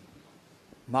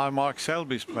 Now Mark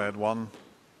Selby's played one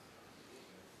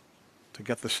to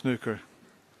get the snooker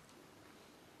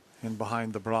in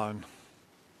behind the brown.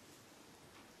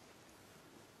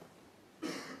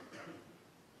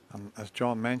 And as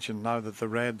John mentioned, now that the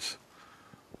reds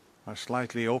are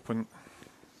slightly open,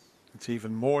 it's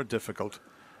even more difficult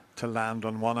to land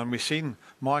on one. And we've seen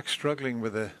Mark struggling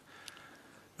with the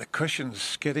cushions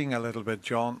skidding a little bit,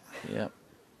 John. Yeah,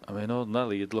 I mean,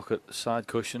 ordinarily you'd look at side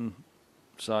cushion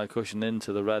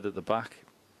into the red at the back,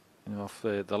 you know, off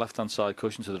the left-hand side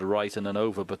cushion to the right and then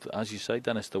over. But as you say,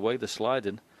 Dennis, the way they're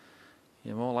sliding,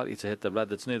 you're more likely to hit the red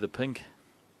that's near the pink.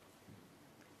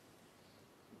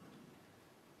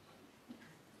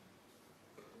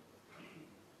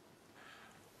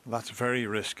 That's very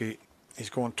risky. He's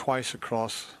going twice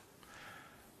across.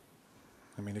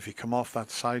 I mean, if he come off that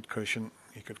side cushion,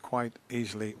 he could quite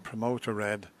easily promote a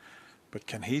red. But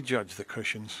can he judge the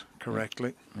cushions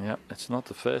correctly? Yeah, it's not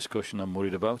the first cushion I'm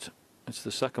worried about. It's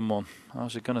the second one.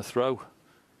 How's it going to throw?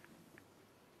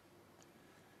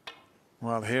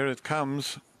 Well, here it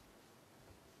comes.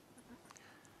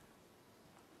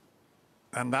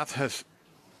 And that has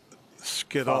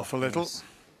skid off a little. Yes.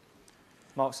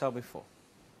 Mark Selby 4.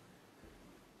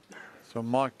 So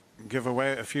Mark give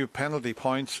away a few penalty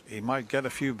points. He might get a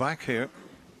few back here.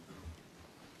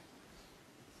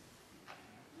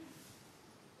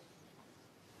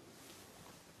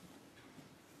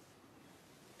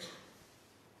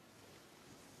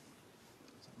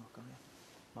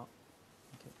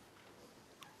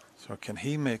 So can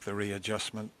he make the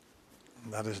readjustment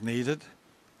that is needed?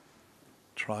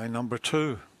 Try number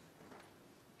 2.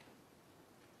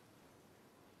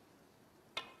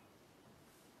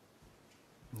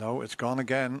 No, it's gone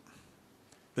again.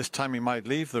 This time he might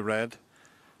leave the red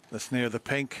that's near the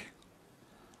pink.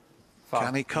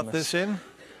 Can he cut this in?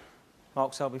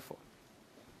 Mark Selby 4.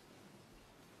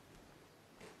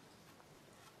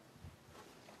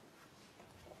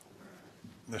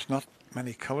 There's not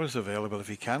many colours available if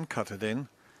he can cut it in,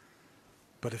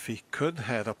 but if he could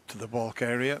head up to the balk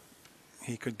area,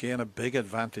 he could gain a big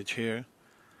advantage here.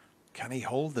 Can he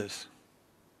hold this?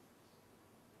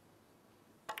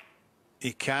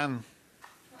 He can.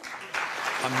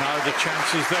 And now the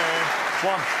chance is there.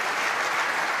 1.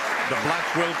 The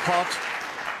black will pot.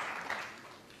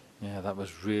 Yeah, that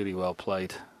was really well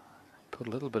played. Put a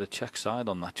little bit of check side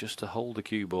on that just to hold the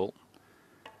cue ball.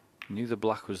 Knew the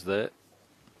black was there.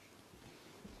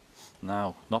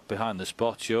 Now, not behind the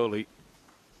spot, surely.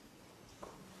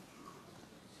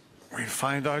 We'll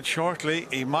find out shortly.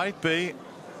 He might be,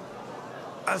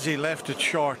 as he left it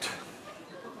short.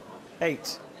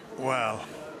 8. Well,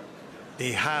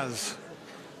 he has.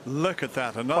 Look at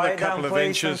that. Another Quiet couple down, of please.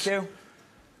 inches. Thank you.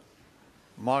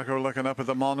 Marco looking up at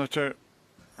the monitor.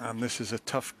 And this is a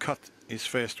tough cut he's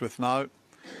faced with now.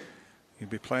 He'll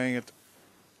be playing it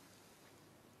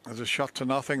as a shot to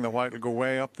nothing. The white will go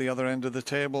way up the other end of the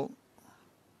table.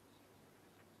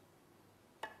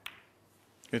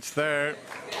 It's there. And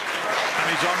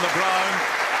he's on the brown.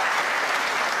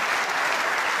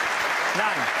 9.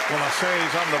 Well, I say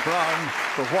he's on the brown,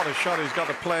 but what a shot he's got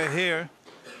to play here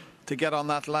to get on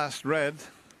that last red.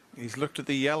 He's looked at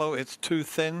the yellow. It's too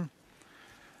thin.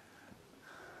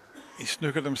 He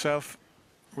snookered himself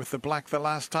with the black the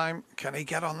last time. Can he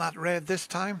get on that red this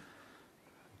time?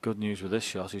 Good news with this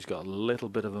shot, he's got a little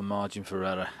bit of a margin for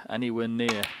error. Anywhere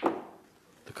near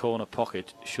the corner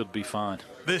pocket should be fine.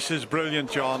 This is brilliant,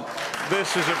 John.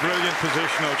 This is a brilliant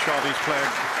positional shot he's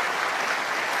played.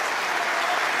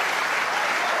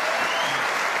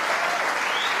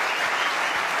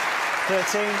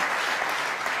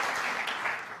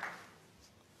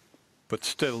 But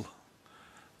still,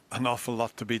 an awful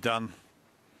lot to be done.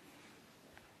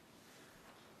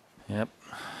 Yep.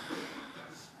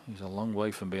 He's a long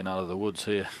way from being out of the woods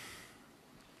here.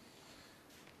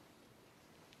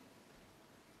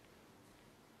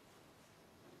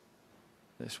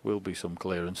 This will be some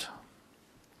clearance.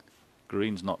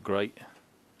 Green's not great.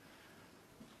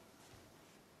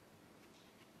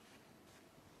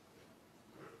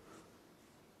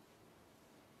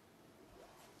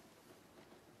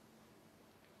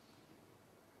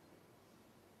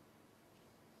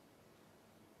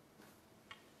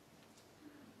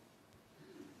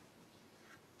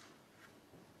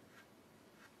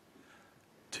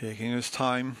 Taking his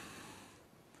time.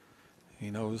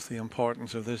 He knows the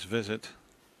importance of this visit.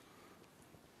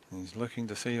 He's looking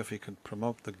to see if he could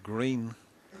promote the green.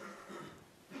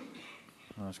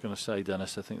 I was going to say,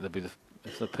 Dennis, I think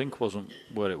if the pink wasn't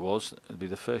where it was, it'd be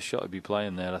the first shot he'd be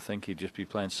playing there. I think he'd just be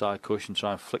playing side cushion,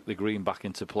 try and flick the green back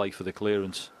into play for the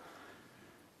clearance.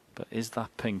 But is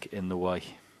that pink in the way?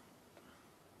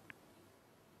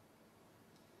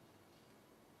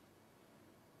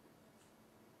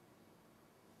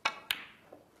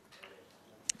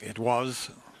 It was.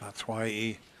 That's why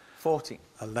he 40.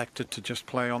 elected to just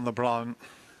play on the brown.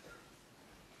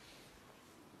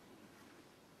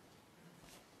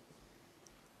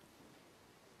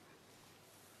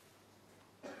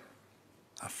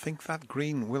 I think that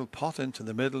green will pot into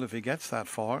the middle if he gets that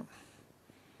far.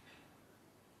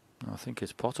 I think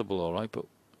it's potable, all right, but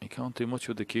he can't do much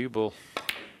with the cue ball.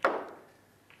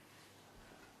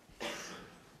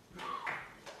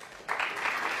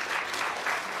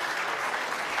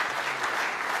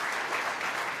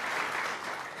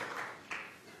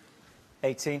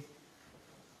 Well,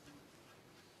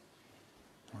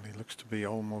 he looks to be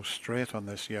almost straight on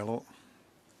this yellow.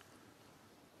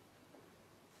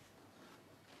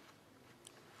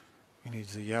 He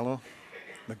needs the yellow,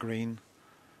 the green,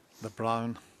 the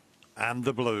brown and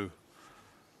the blue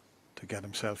to get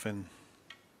himself in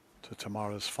to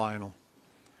tomorrow's final.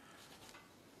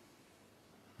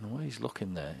 The way he's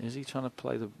looking there, is he trying to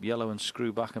play the yellow and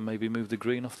screw back and maybe move the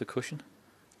green off the cushion?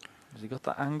 Has he got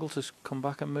that angle to come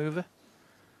back and move it?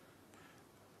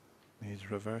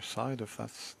 Needs reverse side if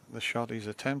that's the shot he's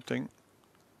attempting.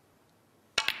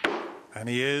 And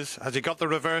he is. Has he got the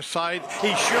reverse side? He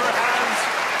sure has.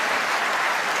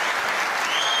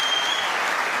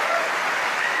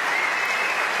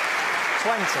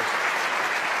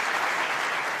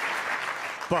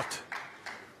 But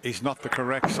he's not the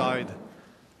correct side.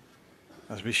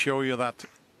 As we show you that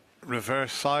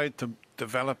reverse side to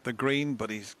develop the green, but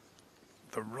he's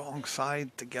the wrong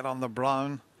side to get on the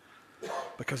brown,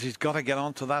 because he's got to get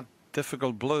onto that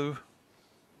difficult blue.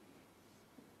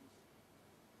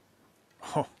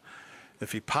 Oh,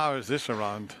 if he powers this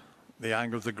around the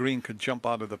angles, the green could jump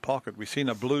out of the pocket. We've seen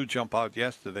a blue jump out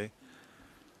yesterday.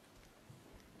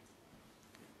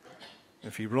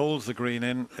 If he rolls the green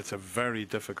in, it's a very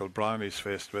difficult brown he's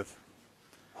faced with.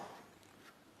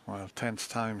 Well, tense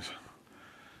times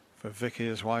for Vicky,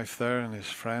 his wife there, and his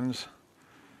friends.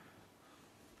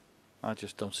 I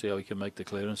just don't see how he can make the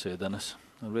clearance here, Dennis.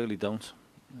 I really don't.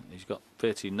 He's got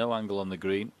virtually no angle on the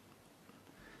green.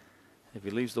 If he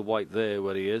leaves the white there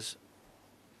where he is,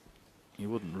 you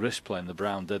wouldn't risk playing the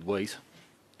brown dead weight.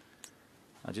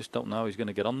 I just don't know how he's going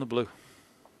to get on the blue.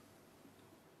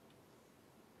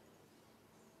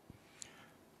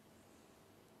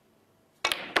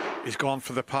 He's gone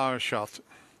for the power shot.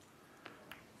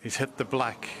 He's hit the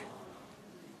black.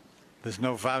 There's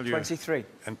no value 23.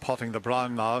 in potting the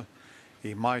brown now.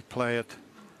 He might play it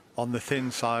on the thin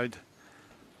side,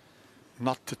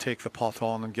 not to take the pot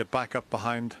on and get back up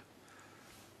behind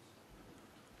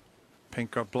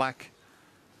pink or black.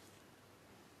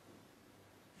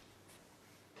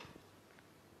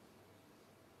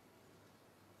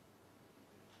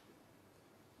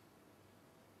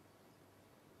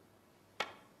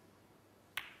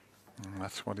 And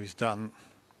that's what he's done.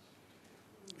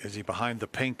 Is he behind the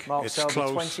pink? Mark It's Selby,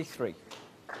 close. 23.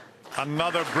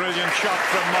 Another brilliant shot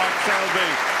from Mark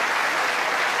Selby.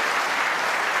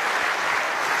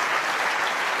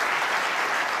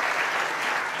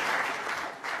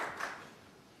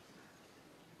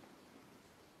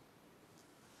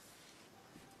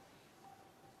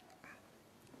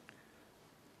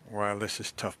 Well, this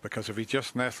is tough, because if he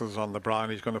just nestles on the brown,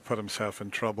 he's going to put himself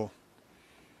in trouble.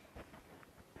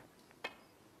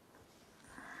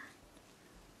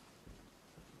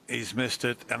 He's missed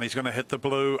it, and he's going to hit the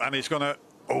blue, and he's going to...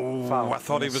 Oh, Foul. I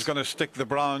thought he was going to stick the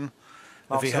brown.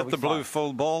 If he hit the blue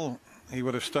full ball, he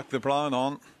would have stuck the brown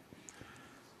on.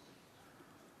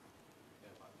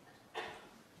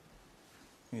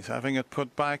 He's having it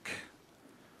put back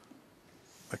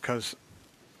because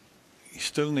he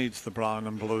still needs the brown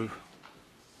and blue.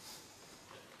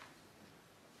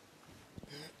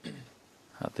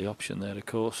 Had the option there, of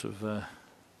course, of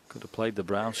could have played the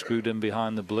brown, screwed in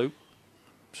behind the blue,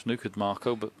 snookered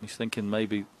Marco, but he's thinking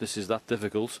maybe this is that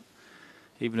difficult.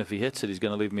 Even if he hits it, he's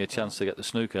going to leave me a chance to get the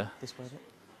snooker. This way, is it?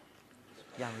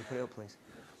 Yeah, will you put it up, please?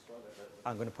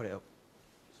 I'm going to put it up.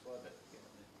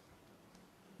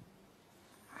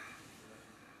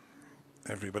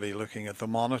 Everybody looking at the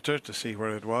monitor to see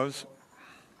where it was.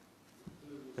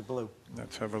 The blue.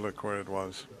 Let's have a look where it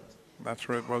was. That's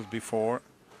where it was before.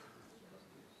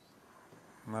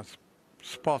 And that's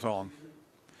spot on.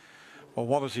 Well,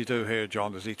 what does he do here,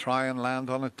 John? Does he try and land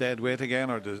on it dead weight again,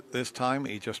 or does this time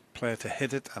he just play to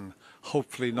hit it and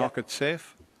hopefully knock it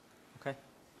safe? Okay.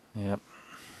 Yep.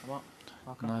 Come on.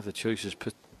 Okay. Neither choice is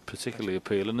particularly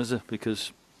appealing, is it?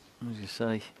 Because, as you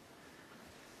say,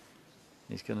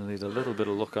 he's going to need a little bit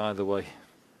of luck either way.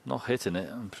 Not hitting it,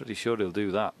 I'm pretty sure he'll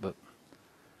do that, but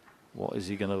what is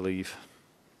he going to leave?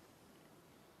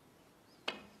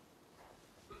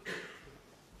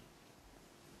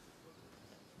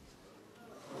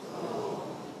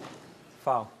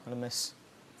 and a miss.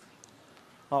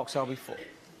 Mark Selby 4.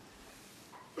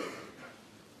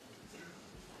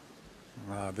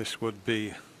 This would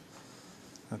be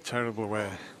a terrible way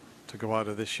to go out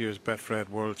of this year's Betfred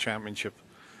World Championship.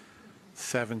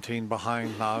 17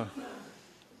 behind now.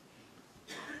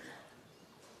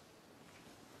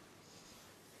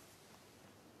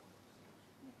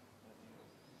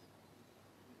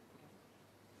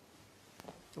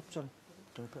 Oh, sorry.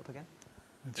 Do we put it up again?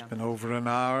 It's been over an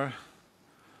hour.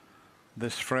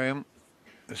 This frame.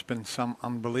 There's been some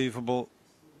unbelievable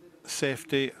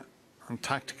safety and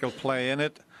tactical play in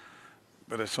it,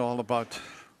 but it's all about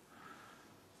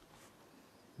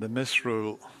the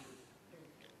misrule.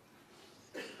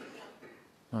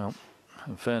 Well,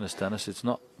 in fairness, Dennis, it's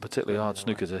not particularly hard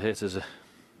snooker to hit, is it?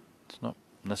 It's not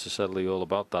necessarily all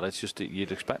about that. It's just that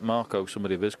you'd expect Marco,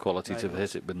 somebody of his quality, to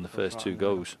hit it within the first 2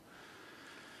 goes.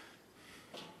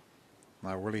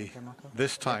 Now, will he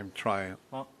this time try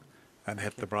and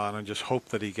hit the brown and just hope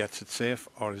that he gets it safe,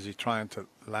 or is he trying to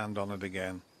land on it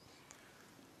again?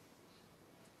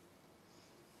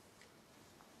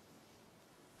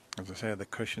 As I say, the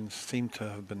cushions seem to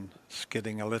have been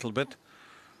skidding a little bit.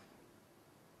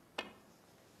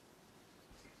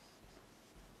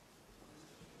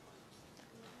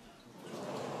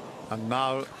 And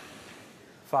now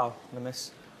Foul and a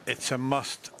miss. it's a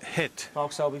must hit,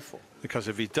 Mark Selby 4. because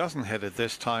if he doesn't hit it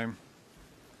this time,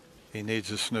 he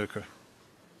needs a snooker.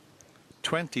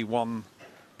 21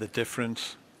 the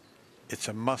difference. It's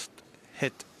a must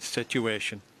hit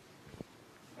situation.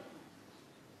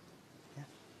 Yeah.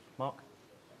 Mark.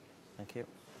 Thank you.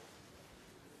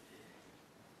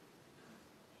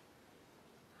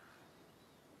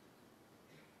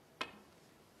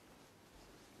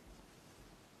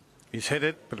 He's hit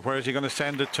it, but where is he going to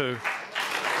send it to?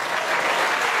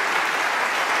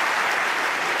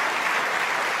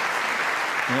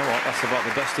 You know what, that's about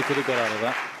the best he could have got out of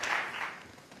that.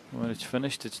 When it's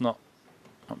finished, it's not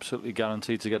absolutely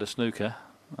guaranteed to get a snooker.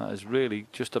 That is really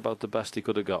just about the best he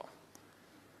could have got.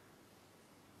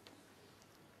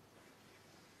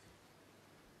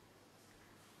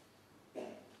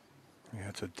 Yeah,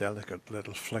 it's a delicate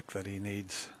little flick that he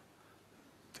needs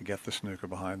to get the snooker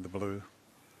behind the blue.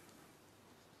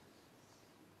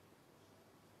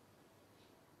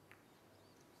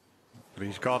 But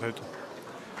he's got it.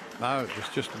 Now there's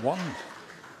just one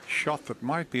shot that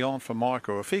might be on for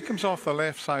Marco. If he comes off the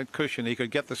left side cushion, he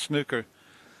could get the snooker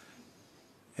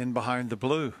in behind the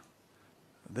blue.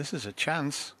 This is a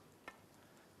chance.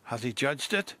 Has he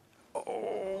judged it?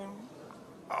 Oh,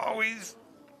 he's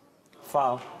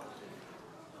Foul.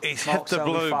 hit Mark the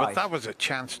Selby blue, 5. but that was a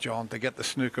chance, John, to get the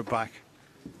snooker back.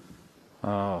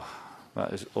 Oh,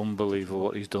 that is unbelievable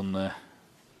what he's done there.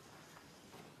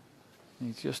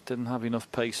 He just didn't have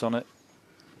enough pace on it.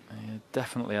 He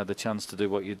definitely had the chance to do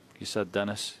what you said,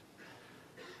 Dennis.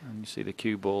 And you see the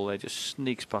cue ball there, just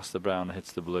sneaks past the brown and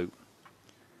hits the blue.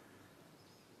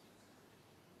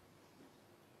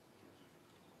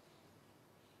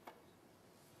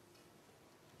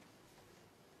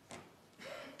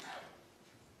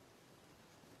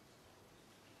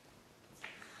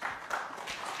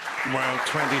 Well,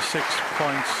 26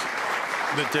 points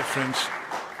the difference.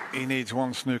 He needs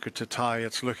one snooker to tie.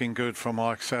 It's looking good for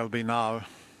Mark Selby now.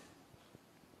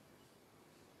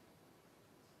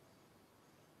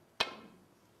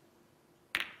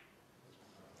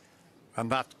 And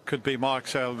that could be Mark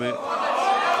Selby.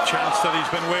 Chance that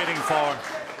he's been waiting for.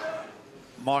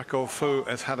 Marco Fu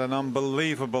has had an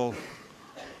unbelievable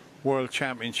World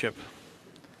Championship.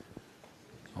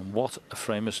 And what a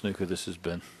frame of snooker this has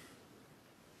been.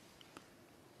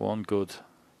 One good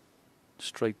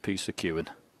straight piece of cueing.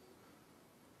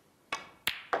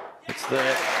 It's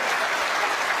there.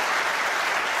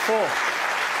 4.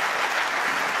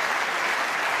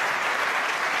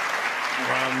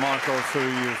 Well, Marco Fu,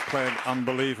 you've played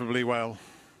unbelievably well.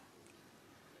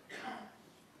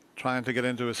 Trying to get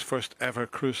into his first ever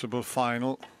Crucible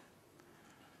final.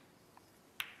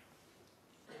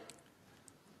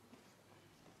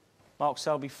 Mark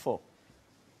Selby 4.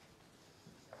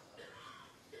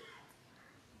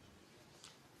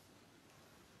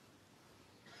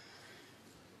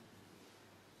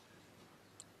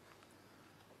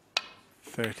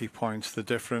 .30 points the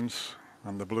difference,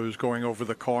 and the blues going over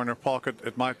the corner pocket.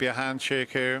 It might be a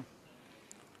handshake here.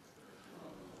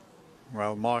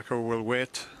 Well, Marco will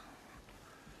wait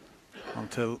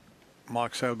until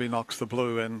Mark Selby knocks the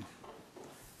blue in.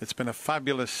 It's been a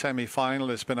fabulous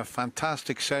semi-final. It's been a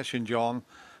fantastic session, John.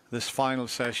 This final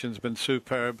session's been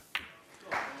superb.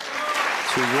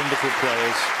 Two wonderful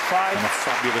players and a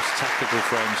fabulous tactical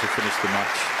frame to finish the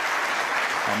match.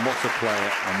 And what a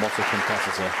player and what a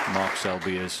competitor Mark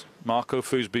Selby is. Marco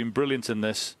Fu's been brilliant in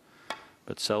this,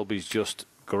 but Selby's just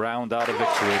ground out a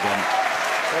victory again.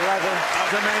 11.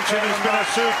 As I mentioned, it's been a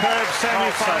superb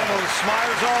semi-final.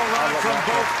 Smiles all round from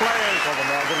both players.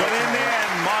 But in the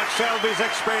end, Mark Selby's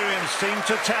experience seemed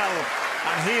to tell,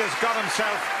 and he has got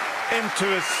himself into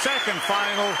his second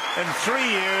final in 3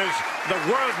 years. The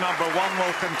world #1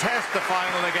 will contest the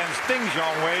final against Ding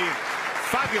Junhui.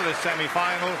 Fabulous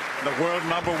semi-final. The world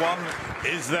 #1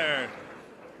 is there.